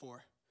ask him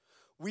for,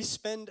 we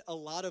spend a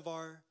lot of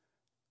our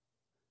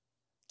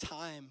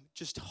time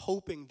just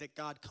hoping that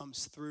God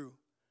comes through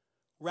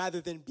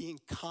rather than being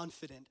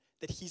confident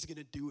that he's going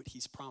to do what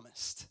he's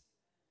promised.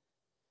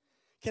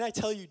 Can I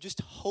tell you,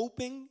 just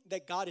hoping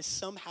that God is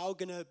somehow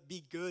going to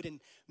be good and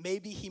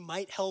maybe he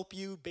might help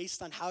you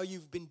based on how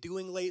you've been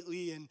doing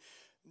lately and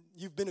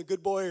you've been a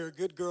good boy or a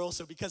good girl,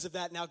 so because of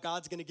that, now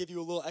God's going to give you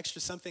a little extra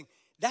something.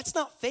 That's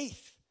not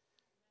faith.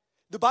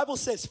 The Bible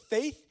says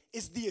faith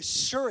is the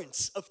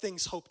assurance of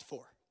things hoped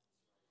for.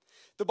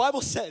 The Bible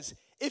says,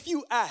 if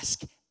you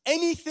ask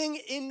anything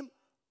in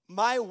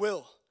my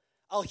will,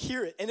 I'll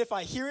hear it. And if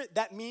I hear it,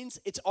 that means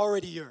it's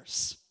already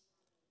yours.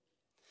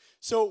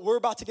 So we're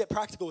about to get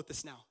practical with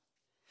this now.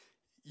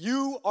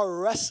 You are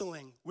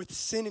wrestling with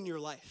sin in your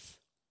life.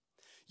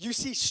 You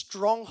see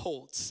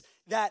strongholds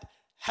that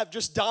have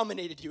just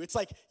dominated you. It's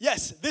like,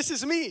 yes, this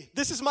is me.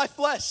 This is my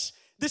flesh.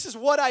 This is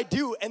what I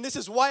do, and this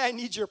is why I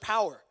need your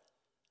power.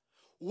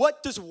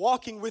 What does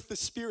walking with the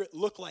Spirit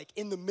look like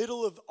in the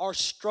middle of our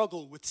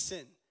struggle with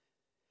sin?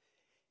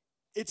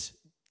 It's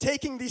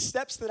taking these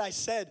steps that I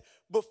said,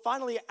 but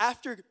finally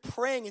after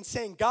praying and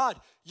saying, God,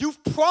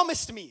 you've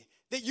promised me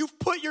that you've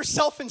put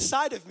yourself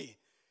inside of me.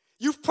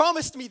 You've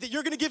promised me that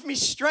you're going to give me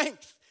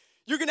strength.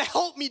 You're going to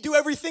help me do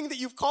everything that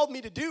you've called me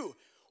to do.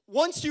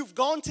 Once you've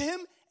gone to him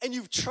and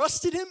you've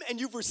trusted him and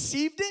you've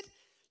received it,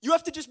 you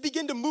have to just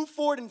begin to move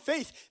forward in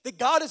faith that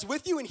God is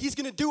with you and he's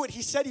going to do what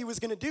he said he was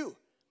going to do.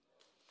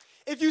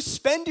 If you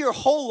spend your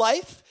whole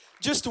life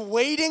just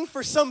waiting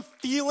for some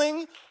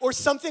feeling or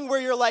something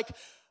where you're like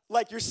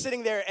you're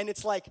sitting there and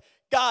it's like,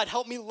 God,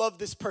 help me love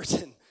this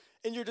person.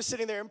 And you're just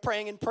sitting there and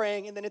praying,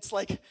 and then it's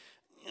like,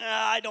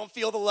 I don't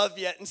feel the love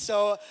yet. And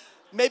so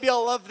maybe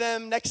I'll love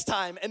them next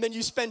time. And then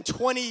you spend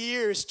 20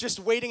 years just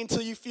waiting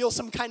until you feel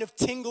some kind of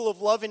tingle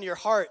of love in your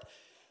heart.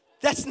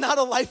 That's not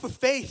a life of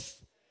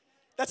faith.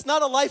 That's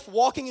not a life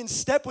walking in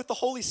step with the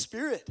Holy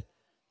Spirit.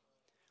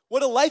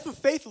 What a life of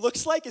faith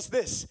looks like is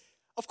this.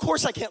 Of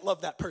course I can't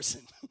love that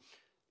person.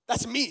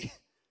 That's me.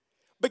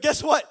 But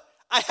guess what?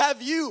 I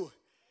have you.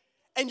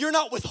 And you're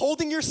not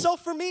withholding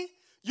yourself from me.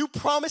 You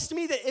promised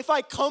me that if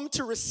I come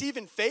to receive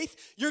in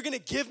faith, you're going to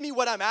give me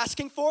what I'm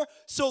asking for.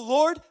 So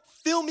Lord,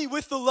 fill me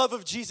with the love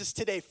of Jesus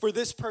today for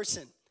this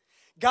person.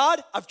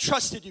 God, I've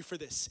trusted you for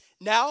this.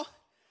 Now,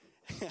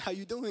 how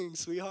you doing,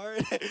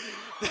 sweetheart?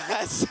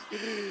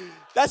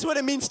 That's what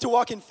it means to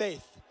walk in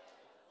faith.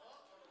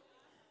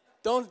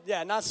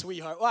 Not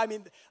sweetheart. Well, I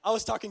mean, I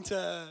was talking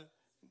to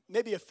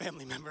maybe a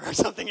family member or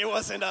something. It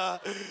wasn't,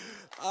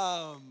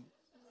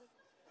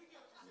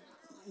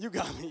 you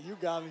got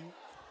me.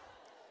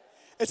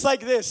 It's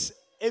like this.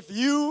 If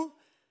you,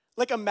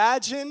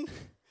 imagine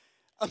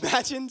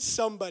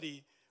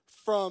somebody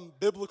from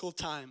biblical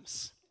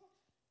times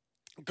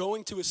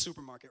going to a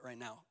supermarket right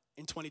now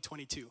in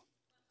 2022.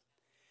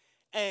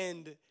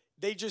 And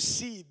they just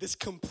see this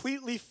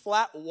completely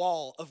flat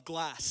wall of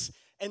glass.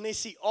 And they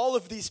see all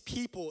of these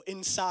people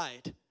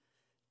inside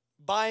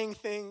buying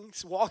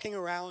things, walking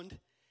around.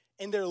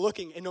 And they're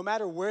looking. And no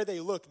matter where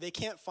they look, they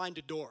can't find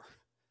a door.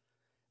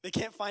 They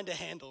can't find a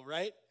handle,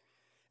 right?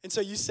 And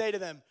so you say to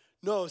them,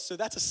 no, so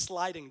that's a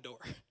sliding door.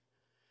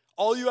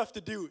 All you have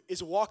to do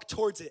is walk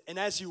towards it, and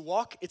as you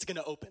walk, it's going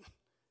to open.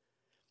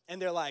 And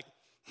they're like,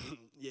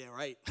 Yeah,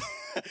 right.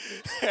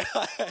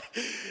 And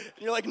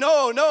you're like,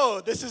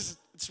 no,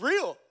 it's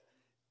real.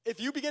 If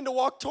you begin to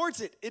walk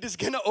towards it, it is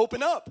going to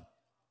open up.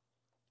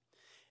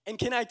 And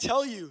can I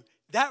tell you,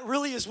 that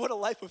really is what a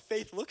life of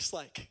faith looks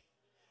like.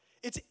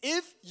 It's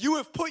if you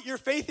have put your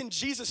faith in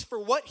Jesus for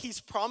what he's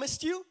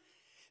promised you,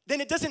 then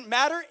it doesn't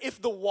matter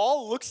if the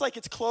wall looks like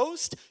it's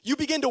closed. You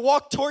begin to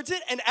walk towards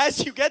it, and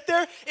as you get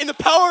there, in the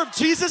power of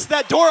Jesus,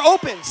 that door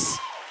opens.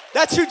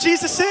 That's who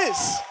Jesus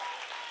is.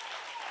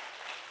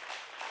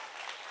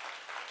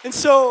 And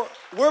so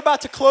we're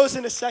about to close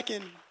in a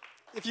second.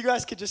 If you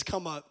guys could just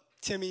come up,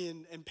 Timmy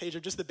and Paige are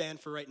just the band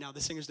for right now.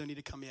 The singers don't need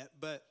to come yet.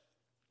 But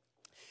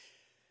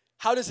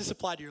how does this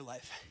apply to your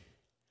life?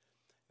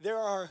 There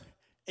are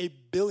a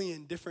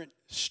billion different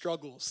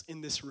struggles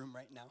in this room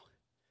right now.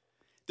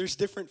 There's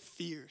different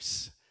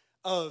fears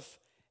of,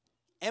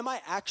 am I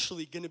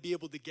actually going to be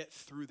able to get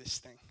through this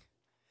thing?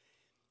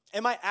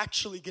 Am I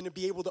actually going to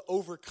be able to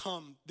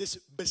overcome this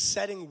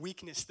besetting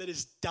weakness that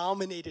has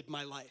dominated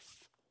my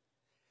life?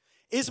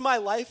 Is my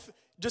life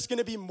just going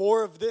to be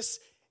more of this,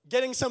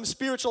 getting some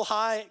spiritual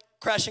high,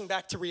 crashing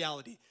back to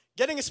reality?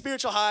 Getting a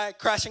spiritual high,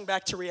 crashing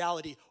back to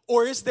reality?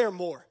 Or is there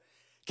more?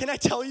 Can I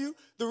tell you,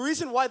 the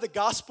reason why the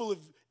gospel of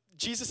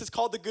Jesus is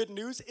called the good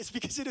news is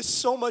because it is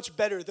so much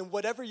better than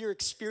whatever your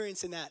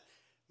experience in that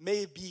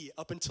may be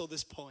up until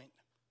this point.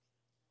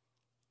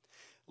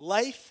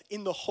 Life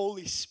in the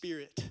Holy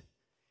Spirit.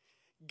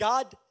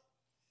 God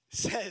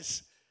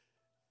says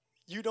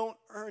you don't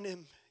earn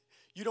him.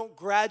 You don't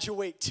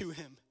graduate to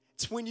him.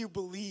 It's when you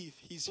believe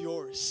he's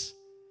yours.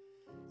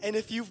 And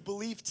if you've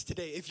believed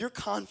today, if you're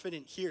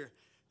confident here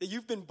that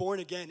you've been born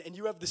again and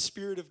you have the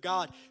Spirit of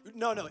God,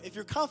 if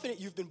you're confident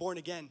you've been born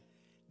again,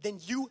 then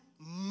you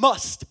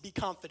must be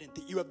confident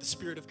that you have the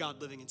Spirit of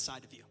God living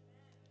inside of you.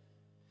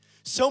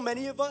 So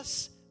many of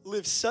us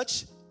live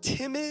such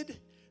timid,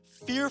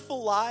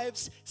 fearful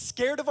lives,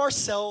 scared of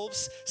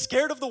ourselves,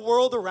 scared of the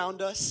world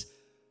around us.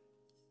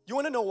 You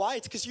want to know why?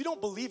 It's because you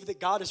don't believe that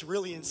God is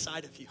really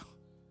inside of you.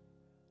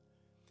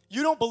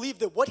 You don't believe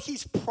that what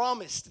he's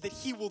promised that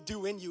he will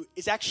do in you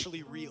is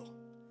actually real.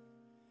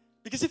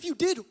 Because if you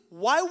did,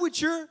 why would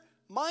your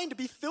mind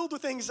be filled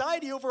with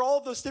anxiety over all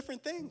of those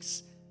different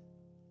things?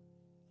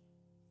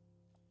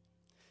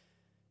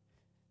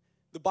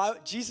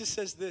 Jesus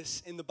says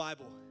this in the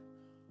Bible,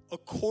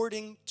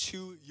 according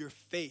to your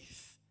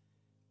faith,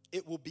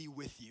 it will be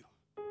with you.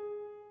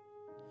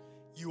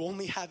 You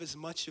only have as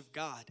much of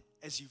God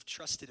as you've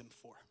trusted him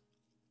for.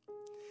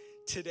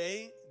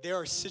 Today, there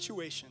are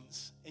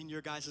situations in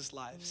your guys'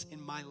 lives,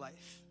 in my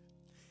life,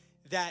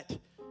 that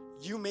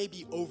you may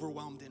be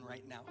overwhelmed in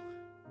right now.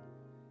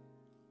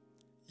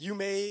 You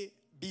may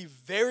be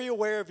very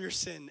aware of your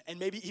sin and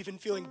maybe even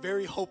feeling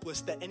very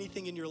hopeless that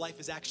anything in your life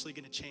is actually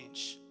going to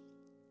change.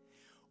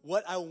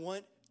 What I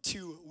want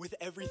to, with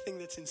everything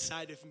that's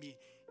inside of me,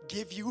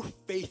 give you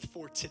faith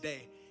for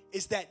today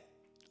is that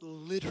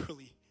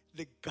literally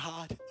the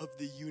God of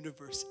the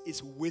universe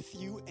is with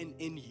you and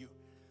in you.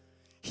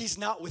 He's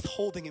not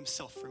withholding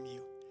himself from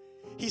you.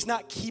 He's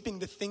not keeping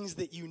the things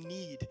that you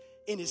need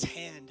in his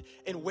hand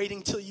and waiting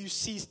until he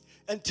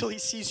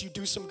sees you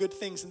do some good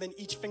things, and then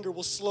each finger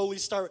will slowly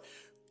start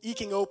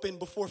eking open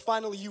before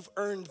finally you've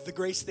earned the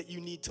grace that you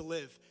need to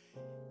live.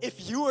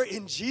 If you are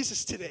in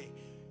Jesus today,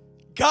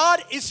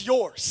 God is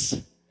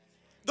yours.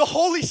 The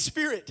Holy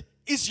Spirit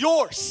is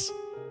yours.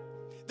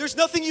 There's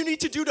nothing you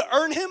need to do to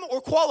earn him or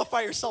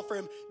qualify yourself for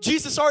him.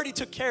 Jesus already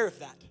took care of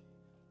that.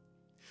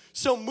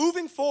 So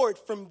moving forward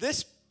from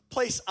this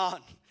place on,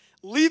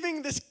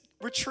 leaving this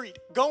retreat,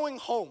 going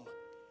home,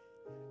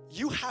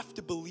 you have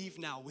to believe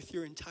now with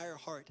your entire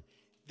heart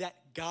that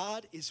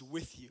God is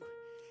with you.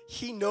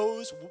 He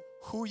knows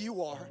who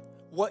you are,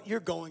 what you're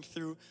going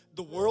through,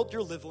 the world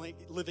you're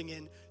living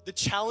in, the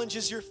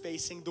challenges you're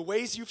facing, the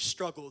ways you've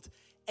struggled.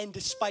 And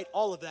despite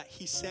all of that,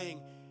 he's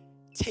saying,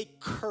 take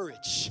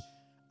courage.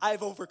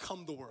 I've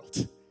overcome the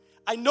world.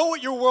 I know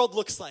what your world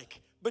looks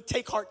like, but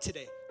take heart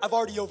today. I've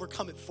already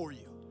overcome it for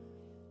you.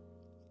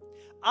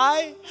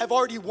 I have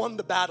already won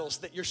the battles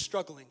that you're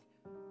struggling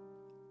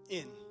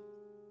in.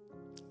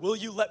 Will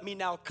you let me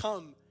now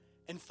come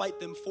and fight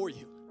them for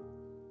you?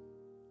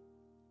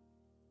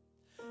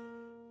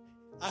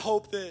 I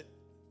hope that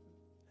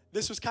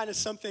this was kind of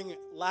something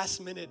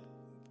last minute.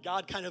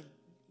 God kind of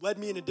led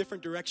me in a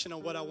different direction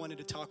on what I wanted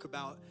to talk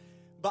about.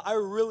 But I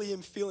really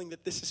am feeling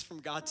that this is from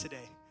God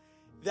today.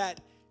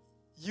 That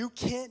you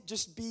can't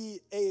just be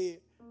a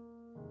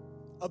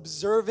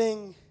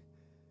observing,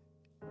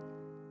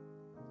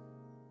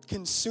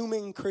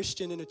 consuming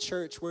Christian in a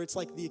church where it's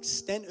like the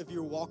extent of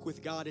your walk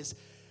with God is,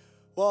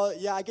 well,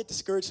 yeah, I get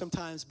discouraged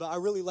sometimes, but I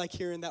really like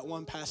hearing that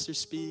one pastor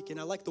speak, and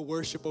I like the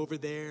worship over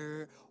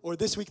there, or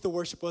this week the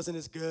worship wasn't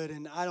as good,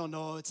 and I don't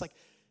know. It's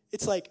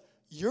like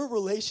your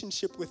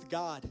relationship with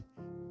God,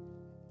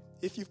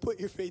 if you've put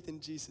your faith in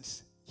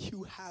Jesus,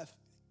 you have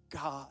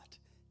God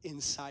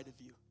inside of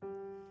you.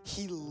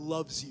 He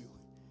loves you.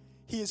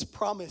 He has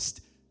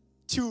promised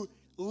to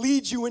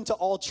lead you into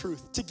all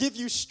truth, to give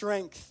you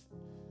strength,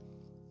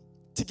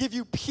 to give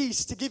you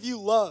peace, to give you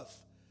love.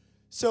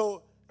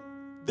 So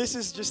this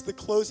is just the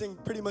closing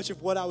pretty much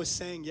of what I was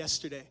saying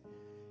yesterday.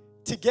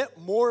 To get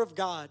more of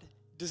God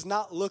does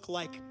not look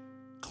like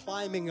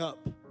climbing up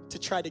to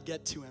try to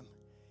get to him.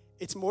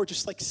 It's more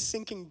just like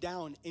sinking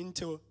down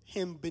into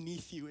him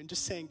beneath you and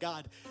just saying,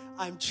 God,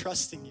 I'm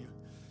trusting you.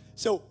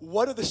 So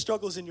what are the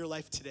struggles in your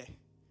life today?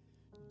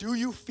 Do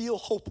you feel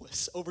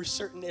hopeless over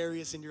certain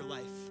areas in your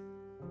life?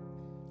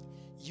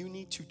 You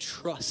need to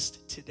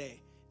trust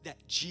today that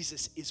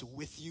Jesus is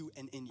with you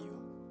and in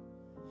you.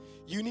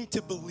 You need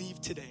to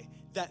believe today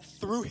that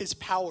through his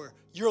power,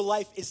 your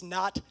life is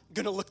not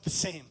going to look the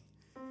same.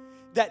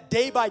 That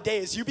day by day,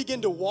 as you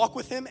begin to walk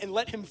with him and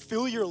let him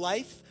fill your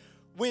life,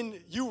 when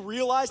you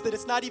realize that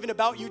it's not even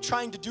about you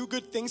trying to do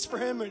good things for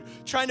him and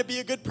trying to be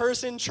a good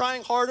person,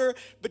 trying harder,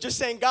 but just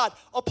saying, God,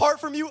 apart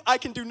from you, I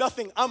can do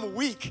nothing. I'm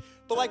weak.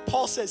 But like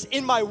Paul says,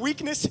 in my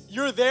weakness,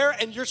 you're there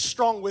and you're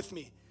strong with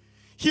me.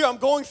 Here, I'm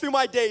going through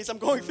my days. I'm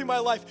going through my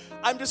life.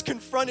 I'm just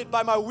confronted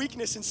by my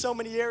weakness in so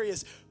many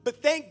areas.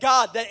 But thank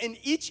God that in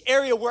each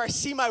area where I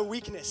see my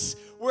weakness,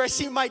 where I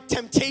see my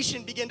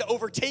temptation begin to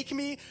overtake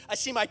me, I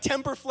see my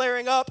temper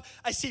flaring up,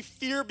 I see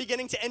fear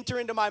beginning to enter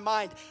into my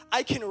mind,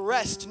 I can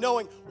rest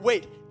knowing,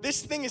 wait,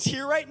 this thing is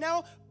here right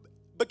now,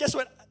 but guess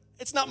what?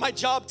 It's not my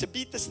job to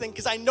beat this thing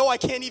because I know I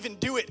can't even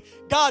do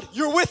it. God,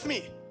 you're with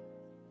me.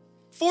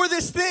 For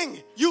this thing,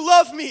 you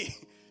love me.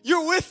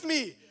 You're with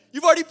me.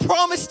 You've already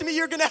promised me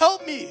you're going to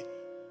help me.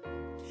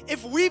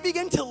 If we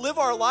begin to live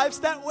our lives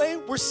that way,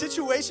 where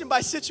situation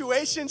by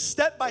situation,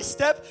 step by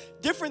step,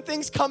 different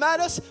things come at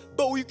us,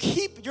 but you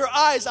keep your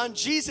eyes on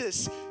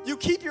Jesus. You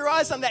keep your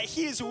eyes on that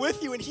he is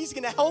with you and he's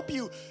going to help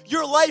you.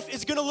 Your life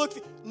is going to look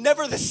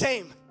never the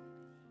same.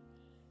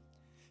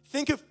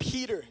 Think of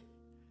Peter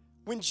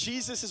when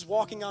Jesus is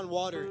walking on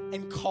water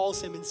and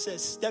calls him and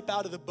says, step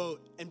out of the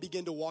boat and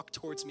begin to walk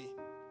towards me.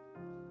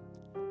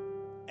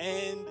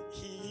 And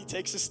he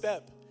takes a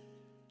step.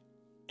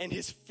 And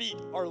his feet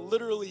are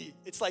literally,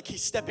 it's like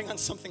he's stepping on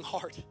something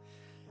hard.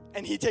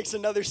 And he takes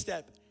another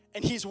step.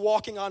 And he's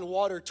walking on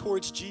water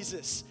towards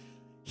Jesus.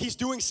 He's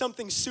doing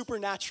something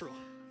supernatural.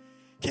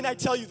 Can I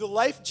tell you, the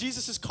life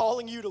Jesus is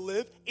calling you to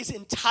live is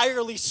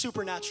entirely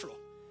supernatural.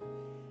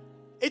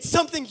 It's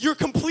something you're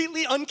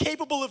completely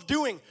incapable of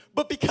doing.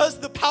 But because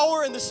the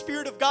power and the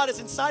Spirit of God is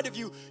inside of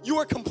you, you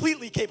are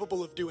completely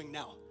capable of doing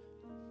now.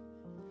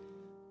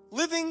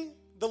 Living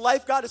the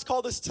life God has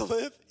called us to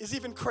live is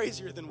even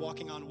crazier than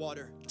walking on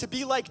water. To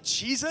be like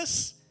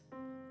Jesus,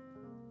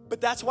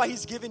 but that's why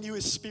he's given you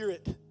his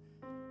Spirit.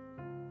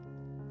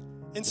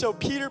 And so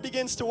Peter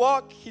begins to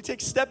walk. He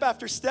takes step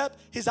after step.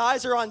 His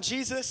eyes are on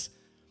Jesus.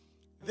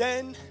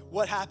 Then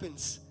what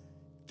happens?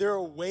 There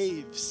are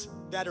waves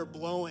that are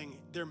blowing.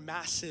 They're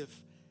massive.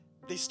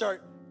 They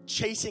start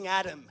chasing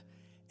at him.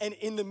 And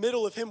in the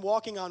middle of him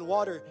walking on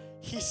water,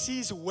 he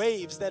sees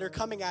waves that are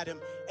coming at him.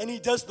 And he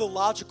does the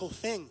logical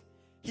thing.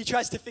 He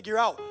tries to figure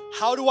out,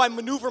 how do I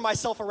maneuver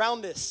myself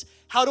around this?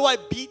 How do I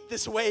beat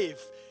this wave?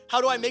 How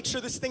do I make sure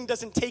this thing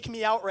doesn't take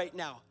me out right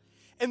now?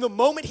 And the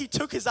moment he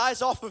took his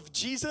eyes off of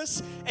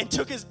Jesus and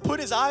put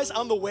his eyes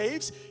on the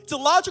waves, it's a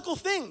logical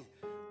thing.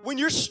 When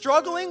you're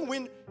struggling,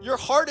 when your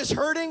heart is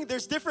hurting,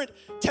 there's different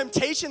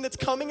temptation that's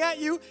coming at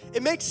you,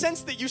 it makes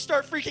sense that you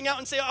start freaking out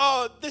and say,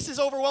 oh, this is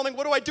overwhelming.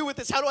 What do I do with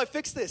this? How do I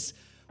fix this?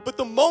 But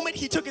the moment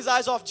he took his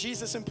eyes off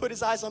Jesus and put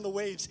his eyes on the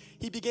waves,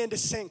 he began to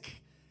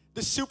sink.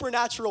 The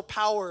supernatural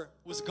power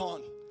was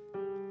gone.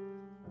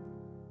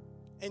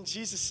 And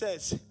Jesus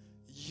says,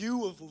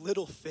 you of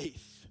little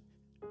faith.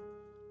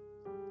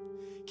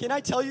 Can I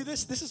tell you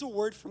this? This is a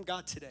word from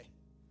God today.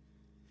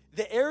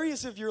 The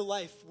areas of your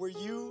life where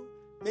you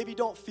maybe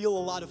don't feel a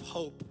lot of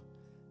hope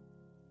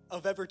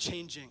of ever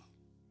changing,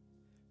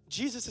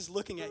 Jesus is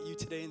looking at you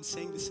today and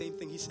saying the same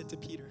thing he said to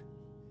Peter.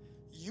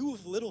 You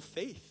of little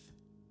faith.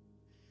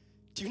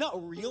 Do you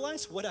not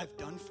realize what I've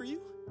done for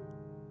you?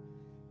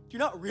 Do you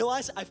not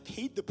realize I've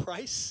paid the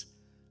price?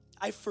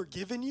 I've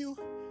forgiven you.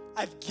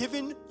 I've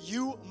given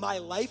you my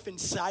life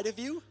inside of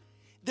you.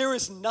 There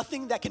is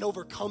nothing that can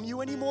overcome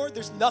you anymore.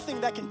 There's nothing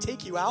that can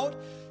take you out.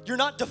 You're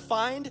not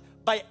defined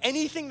by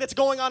anything that's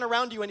going on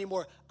around you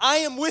anymore. I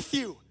am with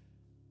you.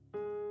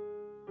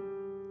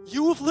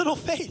 You of little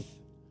faith.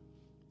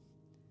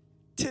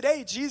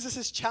 Today, Jesus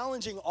is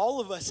challenging all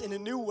of us in a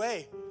new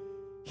way.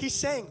 He's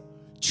saying,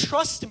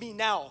 trust me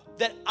now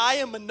that I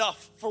am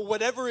enough for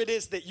whatever it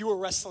is that you are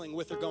wrestling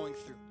with or going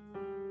through.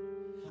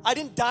 I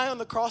didn't die on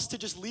the cross to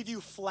just leave you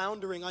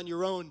floundering on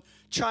your own,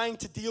 trying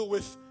to deal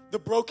with the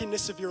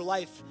brokenness of your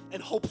life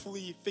and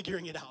hopefully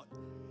figuring it out.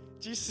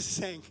 Jesus is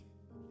saying,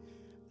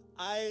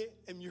 I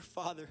am your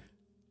Father.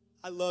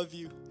 I love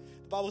you.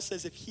 The Bible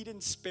says if he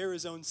didn't spare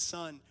his own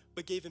son,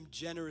 but gave him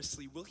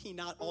generously, will he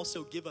not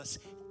also give us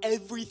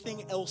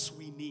everything else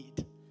we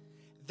need?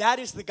 That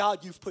is the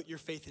God you've put your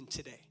faith in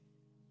today.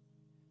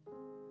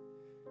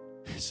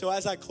 So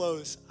as I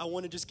close, I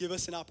want to just give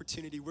us an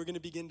opportunity. We're going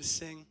to begin to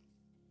sing,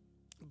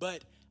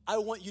 but I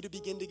want you to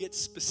begin to get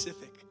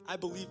specific. I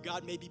believe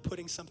God may be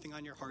putting something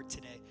on your heart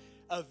today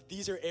of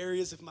these are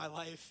areas of my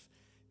life,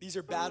 these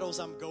are battles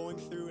I'm going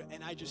through,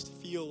 and I just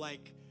feel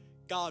like,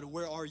 God,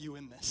 where are you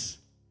in this?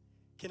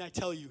 Can I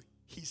tell you,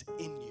 He's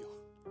in you.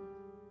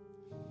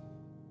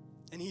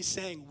 And he's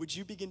saying, would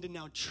you begin to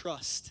now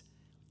trust?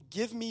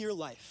 Give me your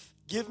life.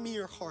 Give me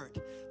your heart.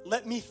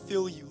 Let me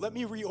fill you. Let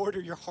me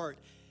reorder your heart.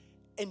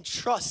 And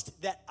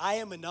trust that I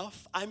am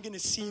enough. I'm going to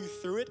see you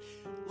through it.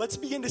 Let's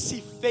begin to see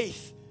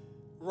faith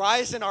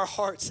rise in our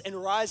hearts and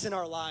rise in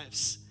our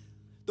lives.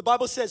 The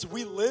Bible says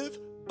we live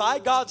by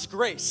God's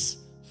grace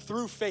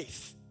through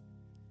faith.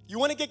 You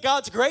want to get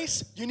God's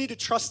grace? You need to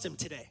trust him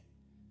today.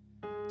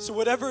 So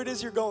whatever it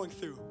is you're going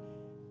through,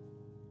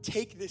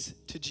 take this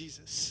to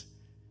Jesus.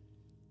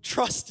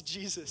 Trust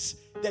Jesus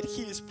that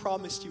he has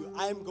promised you,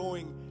 I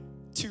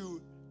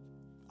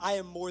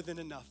am more than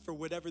enough for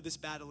whatever this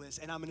battle is,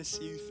 and I'm going to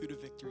see you through to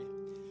victory.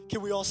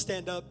 Can we all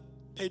stand up?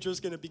 Pedro's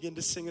going to begin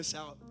to sing us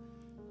out.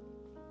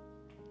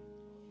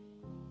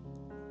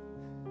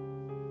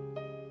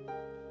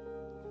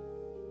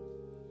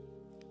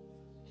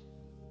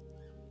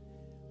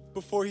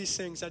 Before he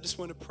sings, I just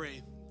want to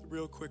pray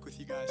real quick with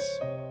you guys.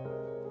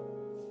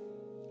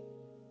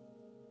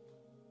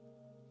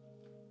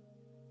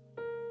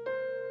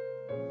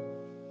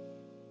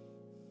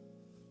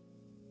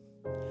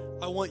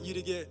 I want you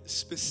to get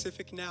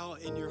specific now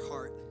in your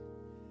heart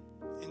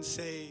and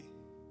say,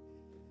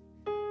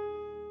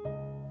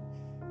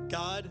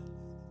 God,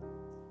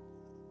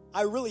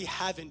 I really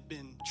haven't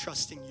been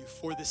trusting you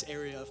for this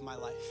area of my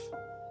life.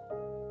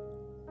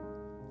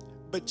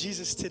 But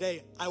Jesus,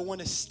 today, I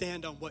want to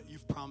stand on what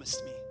you've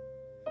promised me,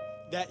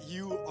 that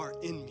you are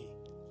in me,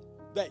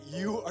 that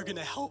you are going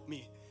to help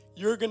me.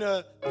 You're going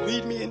to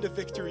lead me into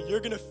victory. You're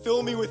going to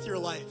fill me with your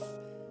life.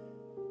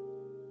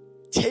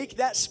 Take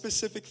that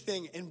specific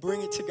thing and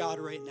bring it to God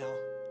right now.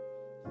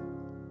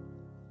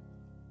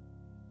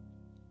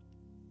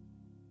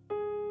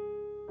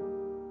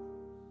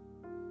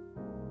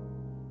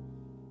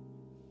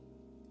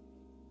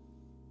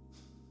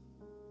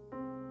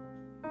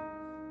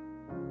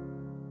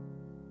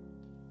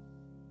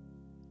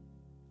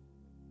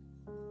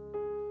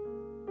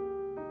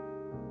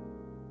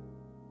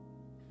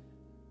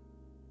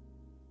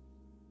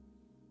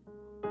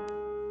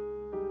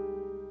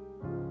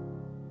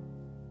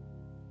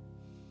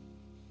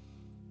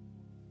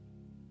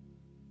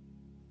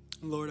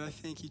 Lord, I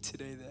thank you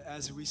today that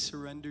as we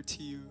surrender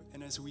to you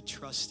and as we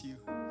trust you,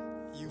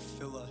 you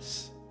fill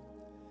us.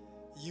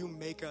 You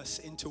make us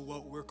into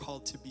what we're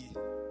called to be.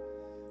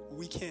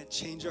 We can't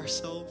change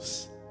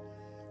ourselves.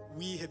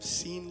 We have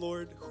seen,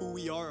 Lord, who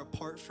we are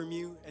apart from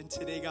you. And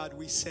today, God,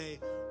 we say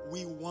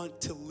we want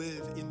to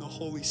live in the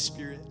Holy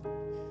Spirit.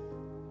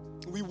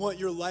 We want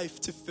your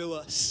life to fill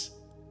us.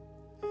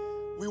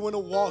 We want to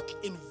walk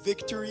in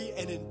victory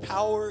and in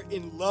power,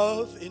 in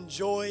love, in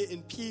joy,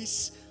 in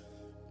peace.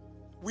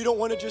 We don't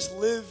want to just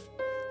live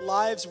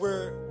lives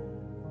where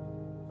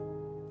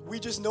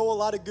we just know a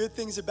lot of good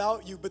things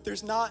about you, but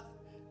there's not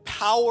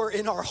power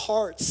in our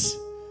hearts.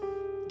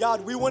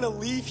 God, we want to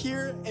leave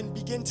here and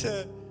begin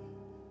to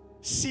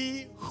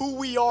see who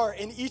we are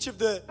in each of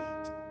the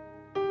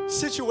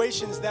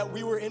situations that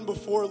we were in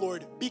before,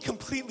 Lord, be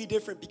completely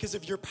different because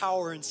of your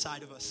power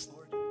inside of us,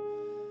 Lord.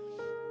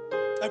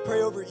 I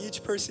pray over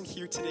each person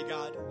here today,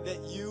 God,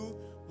 that you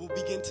will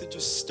begin to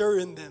just stir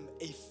in them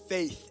a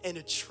faith and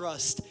a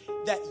trust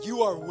that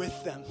you are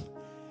with them,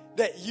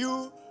 that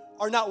you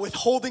are not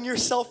withholding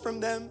yourself from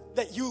them,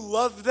 that you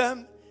love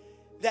them,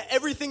 that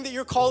everything that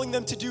you're calling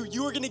them to do,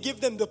 you are going to give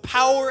them the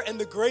power and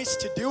the grace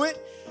to do it.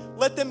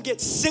 Let them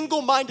get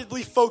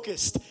single-mindedly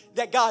focused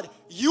that, God,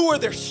 you are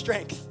their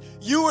strength.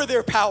 You are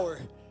their power.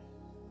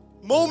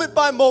 Moment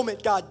by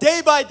moment, God,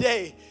 day by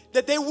day,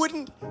 that they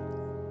wouldn't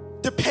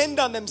depend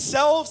on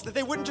themselves, that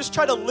they wouldn't just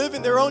try to live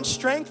in their own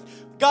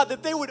strength. God,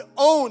 that they would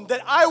own,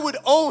 that I would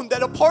own,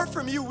 that apart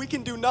from you, we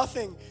can do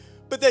nothing.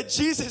 But that,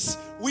 Jesus,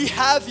 we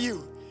have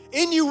you.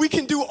 In you, we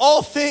can do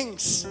all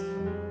things.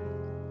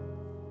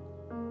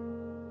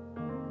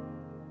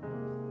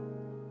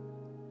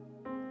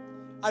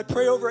 I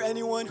pray over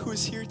anyone who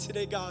is here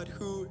today, God,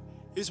 who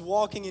is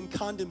walking in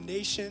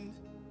condemnation,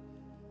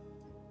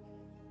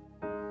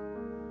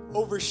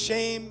 over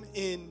shame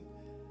in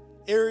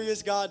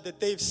areas, God, that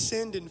they've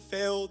sinned and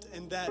failed,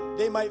 and that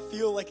they might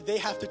feel like they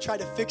have to try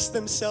to fix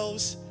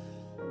themselves.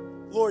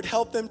 Lord,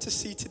 help them to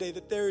see today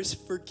that there is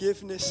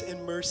forgiveness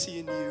and mercy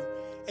in you.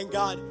 And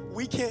God,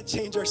 we can't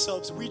change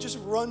ourselves. We just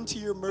run to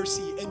your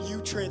mercy and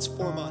you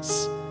transform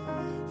us.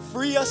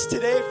 Free us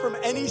today from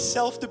any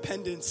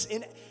self-dependence,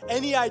 in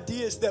any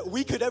ideas that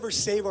we could ever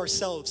save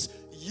ourselves.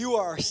 You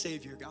are our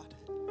Savior, God.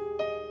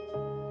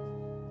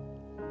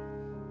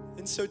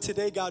 And so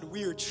today, God,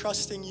 we are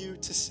trusting you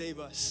to save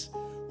us.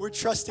 We're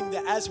trusting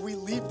that as we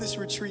leave this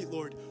retreat,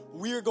 Lord,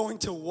 we are going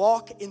to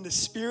walk in the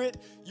Spirit.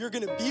 You're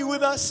going to be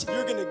with us.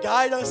 You're going to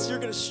guide us. You're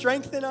going to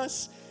strengthen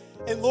us.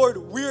 And Lord,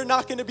 we're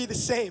not going to be the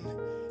same.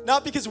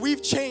 Not because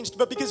we've changed,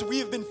 but because we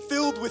have been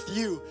filled with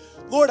you.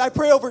 Lord, I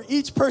pray over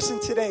each person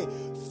today.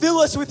 Fill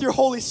us with your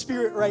Holy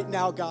Spirit right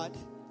now, God.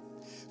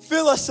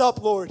 Fill us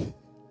up, Lord.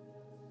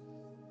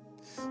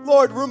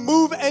 Lord,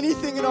 remove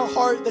anything in our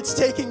heart that's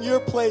taking your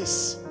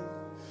place.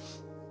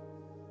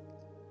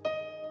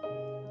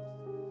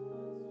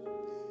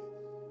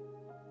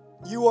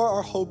 You are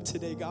our hope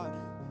today, God,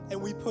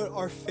 and we put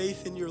our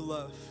faith in your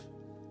love.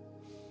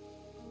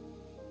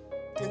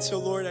 And so,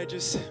 Lord, I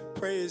just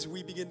pray as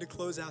we begin to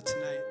close out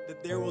tonight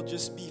that there will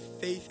just be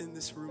faith in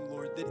this room,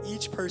 Lord, that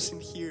each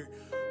person here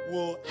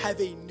will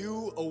have a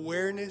new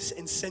awareness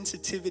and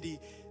sensitivity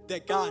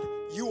that, God,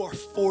 you are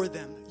for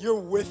them, you're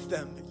with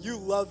them, you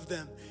love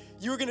them,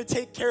 you're going to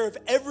take care of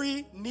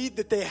every need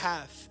that they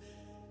have,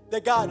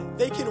 that, God,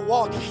 they can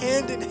walk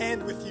hand in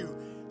hand with you,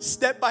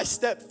 step by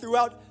step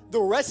throughout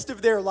the rest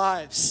of their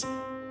lives,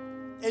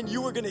 and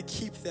you are going to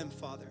keep them,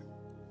 Father.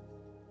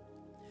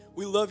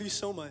 We love you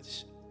so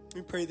much.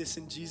 We pray this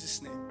in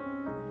Jesus' name.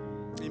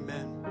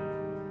 Amen.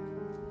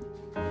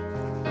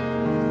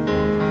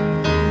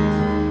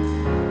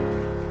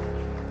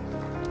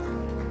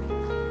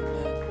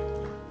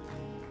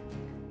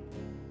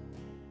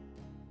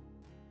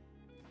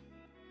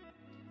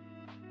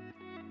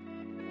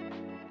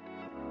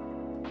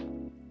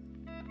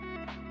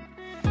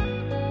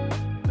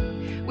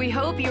 We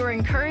hope you were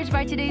encouraged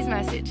by today's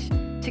message.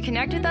 To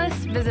connect with us,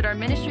 visit our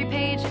ministry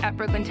page at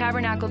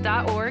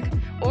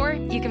brooklyntabernacle.org, or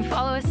you can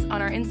follow us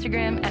on our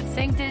Instagram at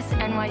Sanctus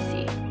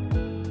NYC.